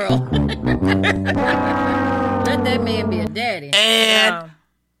ass lane. world. Let that man be a daddy. And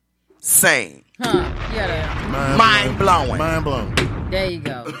sing. Huh. Yeah. Mind blowing. Mind blown. There you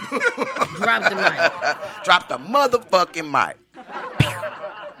go. Drop the mic. Drop the motherfucking mic.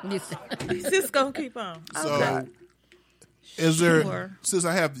 You said- It's just gonna keep on. So, is there, Sure. since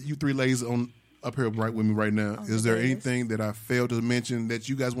I have you three ladies on up here right with me right now, is there anything that I failed to mention that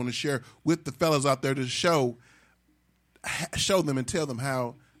you guys want to share with the fellas out there to show them and tell them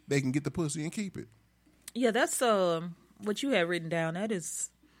how they can get the pussy and keep it? Yeah, that's what you had written down. That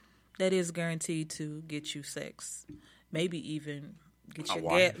is guaranteed to get you sex. Maybe even get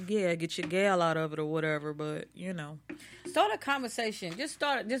your get your gal out of it or whatever. But Start a conversation. Just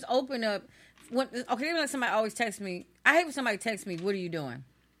open up. Even like somebody always texts me. I hate when somebody texts me, "What are you doing?"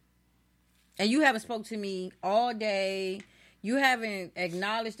 And you haven't spoke to me all day. You haven't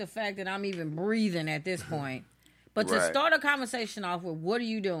acknowledged the fact that I'm even breathing at this point. But to Right. start a conversation off with "What are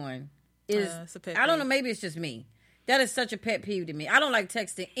you doing?" is it's a pet I don't know. peeve. Maybe it's just me. That is such a pet peeve to me. I don't like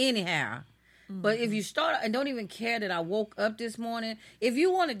texting anyhow. But if you start and don't even care that I woke up this morning, if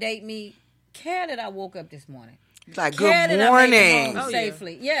you want to date me, care that I woke up this morning. Like, Care good that I made it morning. home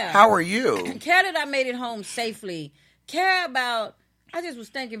safely. Yeah. How are you? Care that I made it home safely. Care about. I just was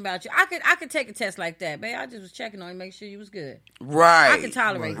thinking about you. I could take a test like that, babe. I just was checking on you, make sure you was good. Right. I can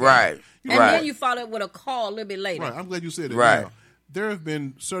tolerate that. Right. And right. then you follow it with a call a little bit later. Right. I'm glad you said that. Right. Now, there have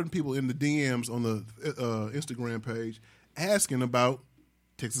been certain people in the DMs on the Instagram page asking about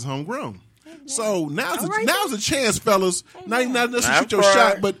Texas Homegrown. So now's a chance, fellas. Not to shoot your right.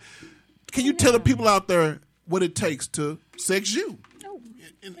 shot, but can you tell the people out there what it takes to sex you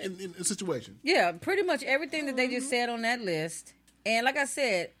in a situation? Yeah, pretty much everything that they just said on that list. And like I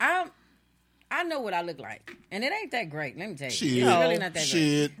said, I know what I look like, and it ain't that great. Let me tell you, Shit. it's really not that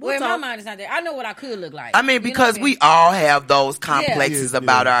Shit. great. Well, in my mind, it's not that. I know what I could look like. I mean, You know because what I we mean? all have those complexes Yeah.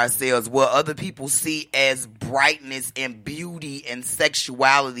 about ourselves, what other people see as brightness and beauty and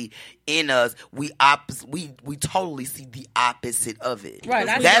sexuality in us. We totally see the opposite of it. Right,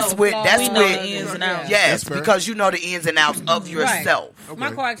 I That's know where. flaws. That's We know where. the ins and outs. Yes, That's fair. because you know the ins and outs of yourself. Right.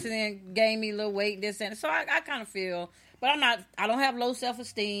 My car accident gave me a little weight, this and so I kind of feel, but I don't have low self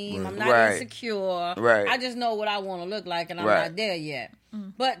esteem. I'm not Right. insecure. Right. I just know what I want to look like, and I'm Right. not there yet.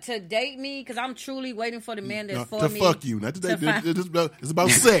 But to date me, because I'm truly waiting for the man that's No, for to me. fuck you, not today. find- It's about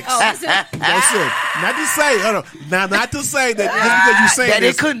sex. Oh, is it? It's about sex. Not to say, hold on. Now, not to say that just because you say That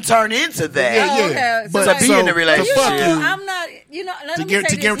this, it couldn't turn into that. Yeah, Oh, yeah. okay. But So be in a to relationship. fuck you, I'm not, let me guar- say to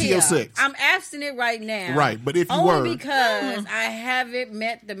this guarantee here. your sex. I'm abstinent right now. Right, but if you only were- because I haven't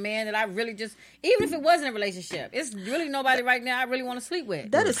met the man that I really just, even if it wasn't a relationship, it's really nobody right now I really want to sleep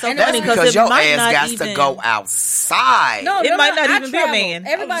with. That is so And That's funny that's because it your might ass not got even to go outside. No, It might not I even be a travel. man.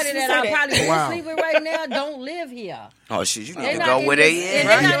 Everybody I was that just I saying probably Wow. sleep with right now don't live here. Oh shit, you need They're to not go in where this- they and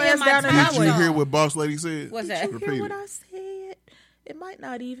at. they're not Right. in my Down in time did you zone. hear what Boss Lady said? What's that? You Repeat hear what it. I said? It might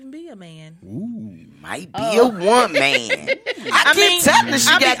not even be a man. Might be a woman. I keep telling her she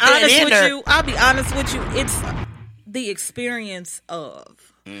I'll got be that honest in with her. you. I'll be honest with you. It's the experience of,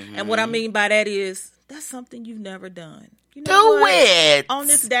 and what I mean by that is that's something you've never done. You know Do what? it. On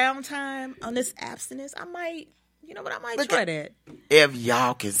this downtime, on this abstinence, I might. You know what? I might Look try at- that. If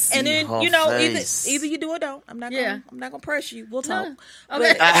y'all can see And then her face. either you do or don't. I'm not Yeah. gonna press you. We'll talk. Okay.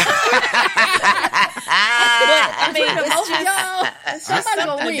 But, I mean, it's Both of just, y'all, somebody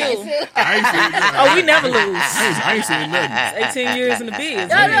gonna something win. to do. I ain't seen nothing. Oh, we never lose. I ain't seen nothing. 18 years in the biz.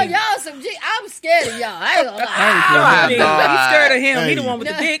 Y'all know man. y'all some G. I'm scared of y'all. I ain't gonna lie. I ain't You seen nothing. scared of him. He Hey. the one with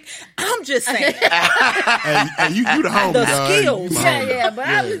the dick. I'm just saying. And you the homie, The dog. skills. You my Yeah, homie. yeah, but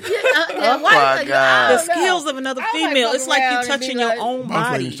I was Oh, my God. The skills of another female. It's like you touching your own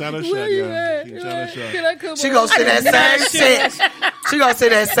Boss Lady, body. shout out, Where shot, you y'all. at? She shout out, shot. Can I come She over? gonna say that same text. She gonna say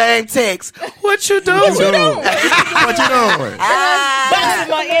that same text. What you doing? What you doing? What you doing?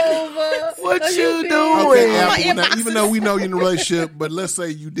 What you Okay, doing? Apple, now, even though we know you're in a relationship, but let's say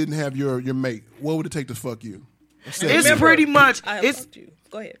you didn't have your mate, what would it take to fuck you? It's pretty much. I have It's fucked you.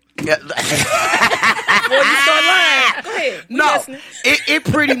 Go ahead. yeah, Before you start lying. Go ahead. We no. listening. It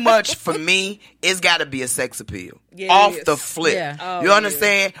pretty much for me. It's got to be a sex appeal. Yes. Off the flip. Yeah. Oh, You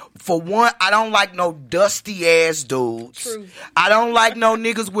understand? For one, I don't like no dusty ass dudes. True. I don't like no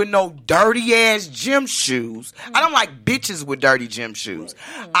niggas with no dirty ass gym shoes. I don't like bitches with dirty gym shoes.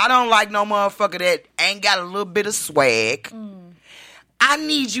 I don't like no motherfucker that ain't got a little bit of swag. I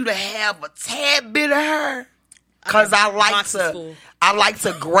need you to have a tad bit of her. Cause I like Boxes full.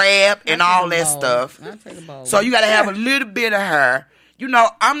 to grab and all that stuff. I'll take a bowl. So you got to have a little bit of her. You know,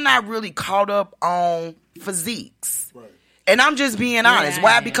 I'm not really caught up on physiques. And I'm just being honest.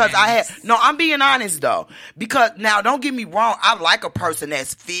 Why? Because I'm being honest though. Because now, don't get me wrong. I like a person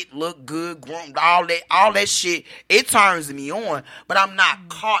that's fit, look good, groomed, all that shit. It turns me on, but I'm not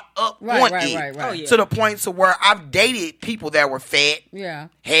caught up on it Right. Oh, yeah. to the point to where I've dated people that were fat, Yeah.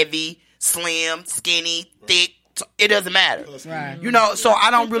 heavy, slim, skinny, thick. It doesn't matter. Right. You know, so I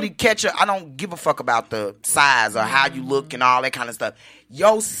don't really I don't give a fuck about the size or how you look and all that kind of stuff.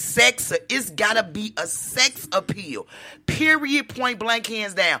 Yo, sex, it's gotta be a sex appeal. Period, point blank,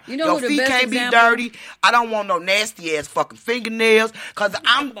 hands down. You know Your who the feet best can't example- be dirty. I don't want no nasty ass fucking fingernails because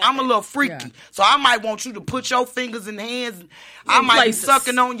I'm a little freaky. Yeah. So I might want you to put your fingers in hands. I might places. be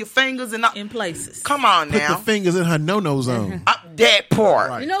sucking on your fingers and In places. come on Put the now. fingers in her no-no zone. That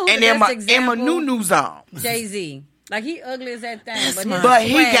part. You know who and the in best my example? new zone. Jay-Z. Like, he ugly as that thing, but, his But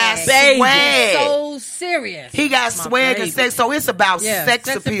he swag got is swag. so serious. He got swag and baby. sex, so it's about Yeah, sex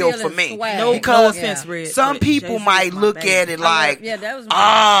sex appeal appeal for and me. swag. No, Because offense, Red. some but people Jay-Z might is my look baby. at it like, Yeah, that was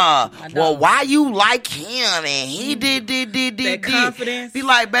my well, dog. why you like him and he did. That confidence. Be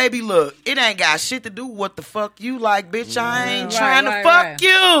like, baby, look, it ain't got shit to do with what the fuck you like, bitch. I ain't Right, trying to right, fuck right.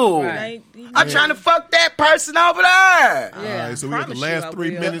 you. Right. I'm trying to fuck that person over there. Yeah. All right, so we got the Promise last you I 3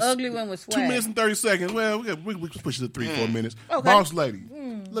 will. minutes. The ugly one was 2 swag. minutes and 30 seconds. Well, we can push it to 3-4 minutes. Okay. Boss Lady,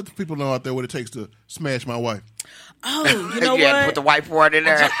 let the people know out there what it takes to smash my wife. Oh, you know You had to what? put the whiteboard in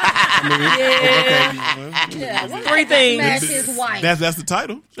there. Yeah, one Three guy things. smashed his wife. That's the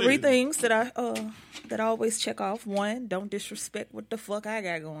title. Three things that I always check off. One, don't disrespect what the fuck I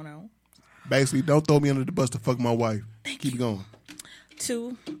got going on. Basically, don't throw me under the bus to fuck my wife. Keep it going.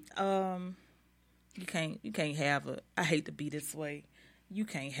 Two, you can't have I hate to be this way. You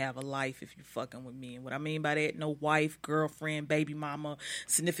can't have a life if you fucking with me. And what I mean by that, no wife, girlfriend, baby mama,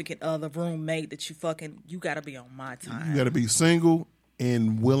 significant other, roommate that you gotta be on my time. You got to be single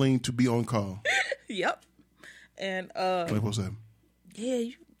and willing to be on call. Yep. And 24/7. yeah,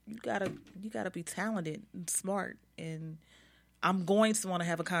 you gotta be talented and smart, and I'm going to want to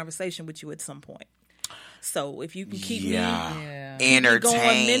have a conversation with you at some point. So if you can keep me entertained,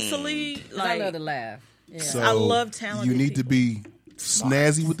 going mentally, 'Cause like I love to laugh. Yeah. So I love talented You need to people. be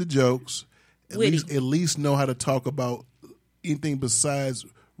snazzy with the jokes. At Witty. least know how to talk about anything besides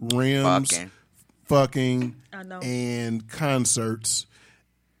rims, fucking, I know. and concerts.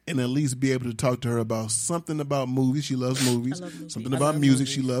 And at least be able to talk to her about something about movies. She loves movies. love movies. Something about music.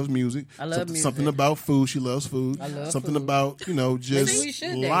 She loves music. I love music. Something about food. She loves food. I love something food. about, just we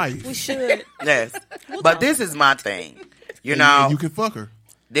should date. life. we should. yes. But this is my thing. You know, And you can fuck her.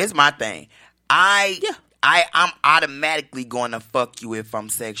 this is my thing. I'm automatically going to fuck you if I'm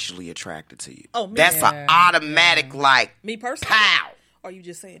sexually attracted to you. Oh, me that's too. an automatic like Me personally, pow. or are you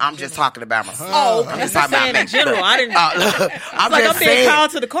just saying? I'm just talking about myself. Oh, I'm that's just talking saying about in general. I didn't. I'm Like just I'm being saying.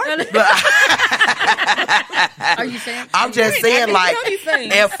 called to the carpet. Are you saying? I'm just saying, like, know these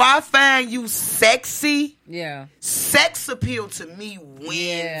things. if I find you sexy, Yeah. sex appeal to me wins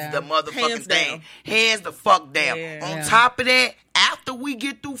Yeah. the motherfucking Hands thing. down. Hands the fuck down. Yeah. On Yeah. top of that, after we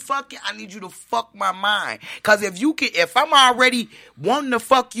get through fucking, I need you to fuck my mind. Cause if I'm already wanting to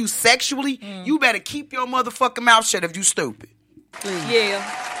fuck you sexually, you better keep your motherfucking mouth shut if you stupid. Please.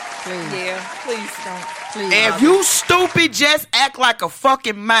 Yeah, Please. yeah. Please don't. Please. And if you stupid, just act like a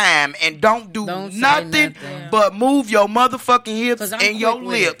fucking mime and don't do Don't say nothing nothing. but move your motherfucking hips 'Cause I'm and your quick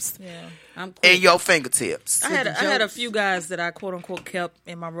with it. lips Yeah. I'm quick. and your fingertips. I had the I had a jokes. few guys that I quote unquote kept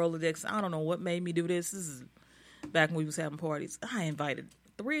in my Rolodex. I don't know what made me do this. This is back when we was having parties. I invited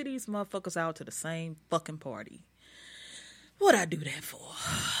 3 of these motherfuckers out to the same fucking party. What'd I do that for?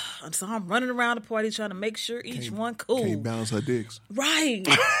 And so I'm running around the party trying to make sure each one cool. Can't balance her dicks. Right.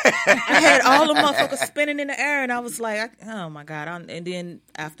 I had all the motherfuckers spinning in the air, and I was like, oh my God. And then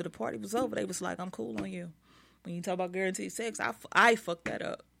after the party was over, they was like, I'm cool on you. When you talk about guaranteed sex, I fucked that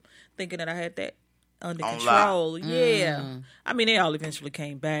up, thinking that I had that under On control. Yeah. I mean, they all eventually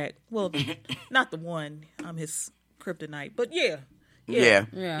came back. Well, not the one. I'm his kryptonite. But yeah. Yeah.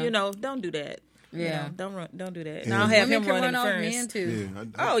 Yeah. Don't do that. Yeah. Don't do that. Yeah. And I'll have Women him can run run off interference. men too. Yeah.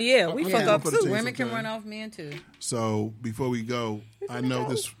 Oh, yeah. We fuck up I'm gonna too. take Women can some run time. off men too. So before we go, I know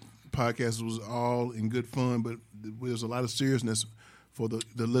this podcast was all in good fun, but there's a lot of seriousness for the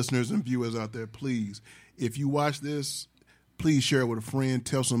listeners and viewers out there. Please, if you watch this, please share it with a friend.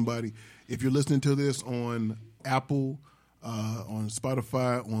 Tell somebody. If you're listening to this on Apple, on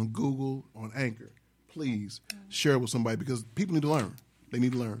Spotify, on Google, on Anchor, please share it with somebody because people need to learn. They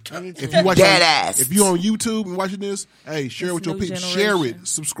need to learn. If you watch Dead ass. if you're on YouTube and watching this, hey, share it with your This new people. Share generation. it,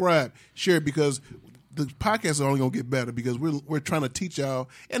 subscribe, share it because the podcast is only gonna get better because we're trying to teach y'all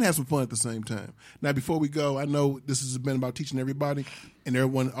and have some fun at the same time. Now, before we go, I know this has been about teaching everybody, and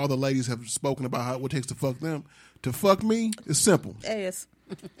everyone, all the ladies have spoken about what it takes to fuck them. To fuck me is simple: Ass.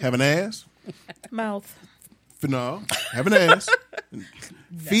 have an ass, Mouth. no, have an ass,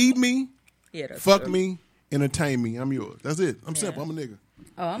 feed me, Yeah, that's fuck true. me, entertain me. I'm yours. That's it. I'm simple. I'm a nigga.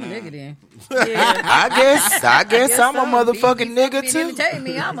 Oh, I'm a nigga then. Yeah. I guess I'm a motherfucking nigga too. Entertain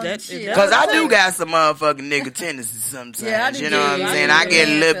me. I'm a That- shit. that- Cause I do got some motherfucking nigga tendencies sometimes. Yeah, I do you know too. what I'm I saying? do I get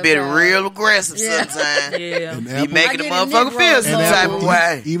a too. little bit Sometimes. real aggressive Yeah. sometimes. Yeah. And Be Apple, making a I get a motherfucker Negro feel some mode. type of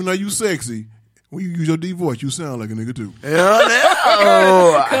way. even though you sexy, when you use your deep voice, you sound like a nigga too.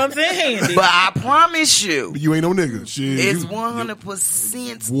 Oh, Comes in handy. but I promise you, But you ain't no nigga. Shit, it's you-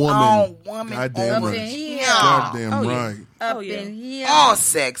 100% Woman. all woman Goddamn over right. Up in here. here. Goddamn Oh, yeah. right. Up Oh, yeah. in here. All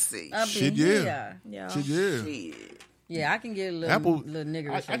sexy. Up Shit, in yeah. here. Yeah. Shit, yeah. Shit. Yeah, I can get a little, Apple, little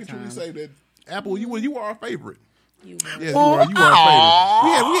niggerish I can truly sometimes. say that Apple, you are our favorite. You Yeah, you are our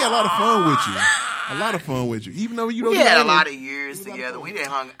favorite. We had a lot of fun with you. A lot of fun with you. Even though you don't We do had a anything. lot of years together. We didn't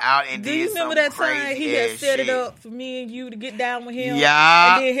hung out and Do did you remember some that time crazy he had ass set it shit. up for me and you to get down with him?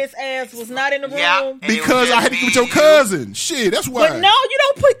 Yeah. And then his ass was not in the room? Yeah. And it was Because just I had to me get with your and you. cousin. Shit, that's why. But no, you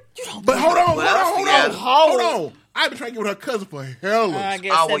don't. But hold on, Put us hold together. on. I've been trying to get with her cousin for hella. I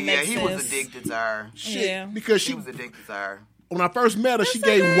guess Oh, that well, yeah, makes he sense. was addicted to her. Shit, Yeah. because He she was addicted to her. when I first met her, she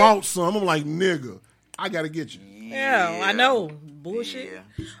gave Walt some. I'm like, nigga, I gotta get you. Yeah, I know. Bullshit.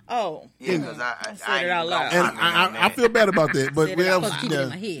 Yeah, Oh. yeah, because I said it ain't out even loud. gonna And comment on I that. feel bad about that, but Said it, I well, supposed to keep it in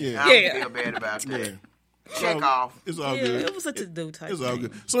my head. yeah. I Yeah. feel bad about that. Yeah. Check So, off. It's all Yeah, good. it was a to-do type It's all thing.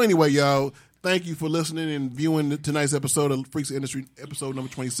 good. So anyway, y'all, thank you for listening and viewing tonight's episode of Freaks of Industry, episode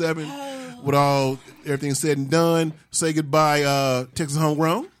number 27. With everything said and done, say goodbye, Texas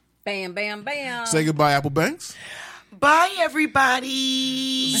Homegrown. Bam, bam, bam. Say goodbye, Apple Banks. Bye,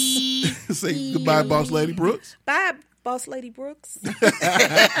 everybody. Say goodbye, Boss Lady Brooks. Bye, Boss Lady Brooks.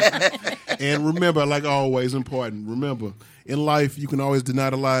 And remember, like always, important. Remember, in life, you can always deny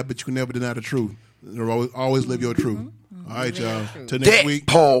the lie, but you can never deny the truth. Always live your truth. All right, y'all. Till next week.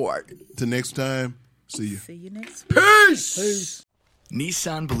 Till next time. See you. See you next week. Peace.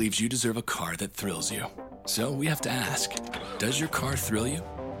 Nissan believes you deserve a car that thrills you. So we have to ask, does your car thrill you?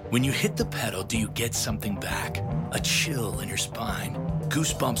 When you hit the pedal, do you get something back? A chill in your spine?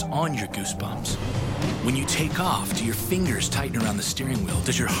 Goosebumps on your goosebumps? When you take off, do your fingers tighten around the steering wheel?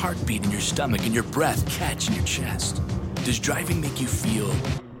 Does your heart beat in your stomach and your breath catch in your chest? Does driving make you feel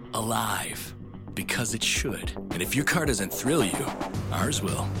alive? Because it should. And if your car doesn't thrill you, ours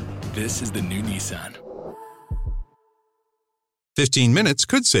will. This is the new Nissan. 15 minutes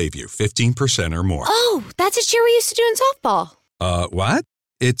could save you 15% or more. Oh, that's a cheer we used to do in softball. What?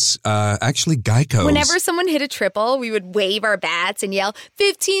 It's actually Geico. Whenever someone hit a triple, we would wave our bats and yell,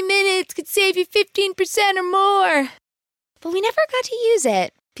 15 minutes could save you 15% or more. But we never got to use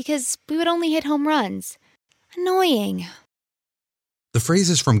it because we would only hit home runs. Annoying. The phrase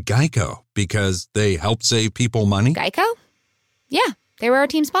is from Geico because they help save people money. Geico? Yeah, they were our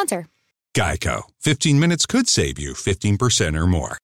team sponsor. Geico. 15 minutes could save you 15% or more.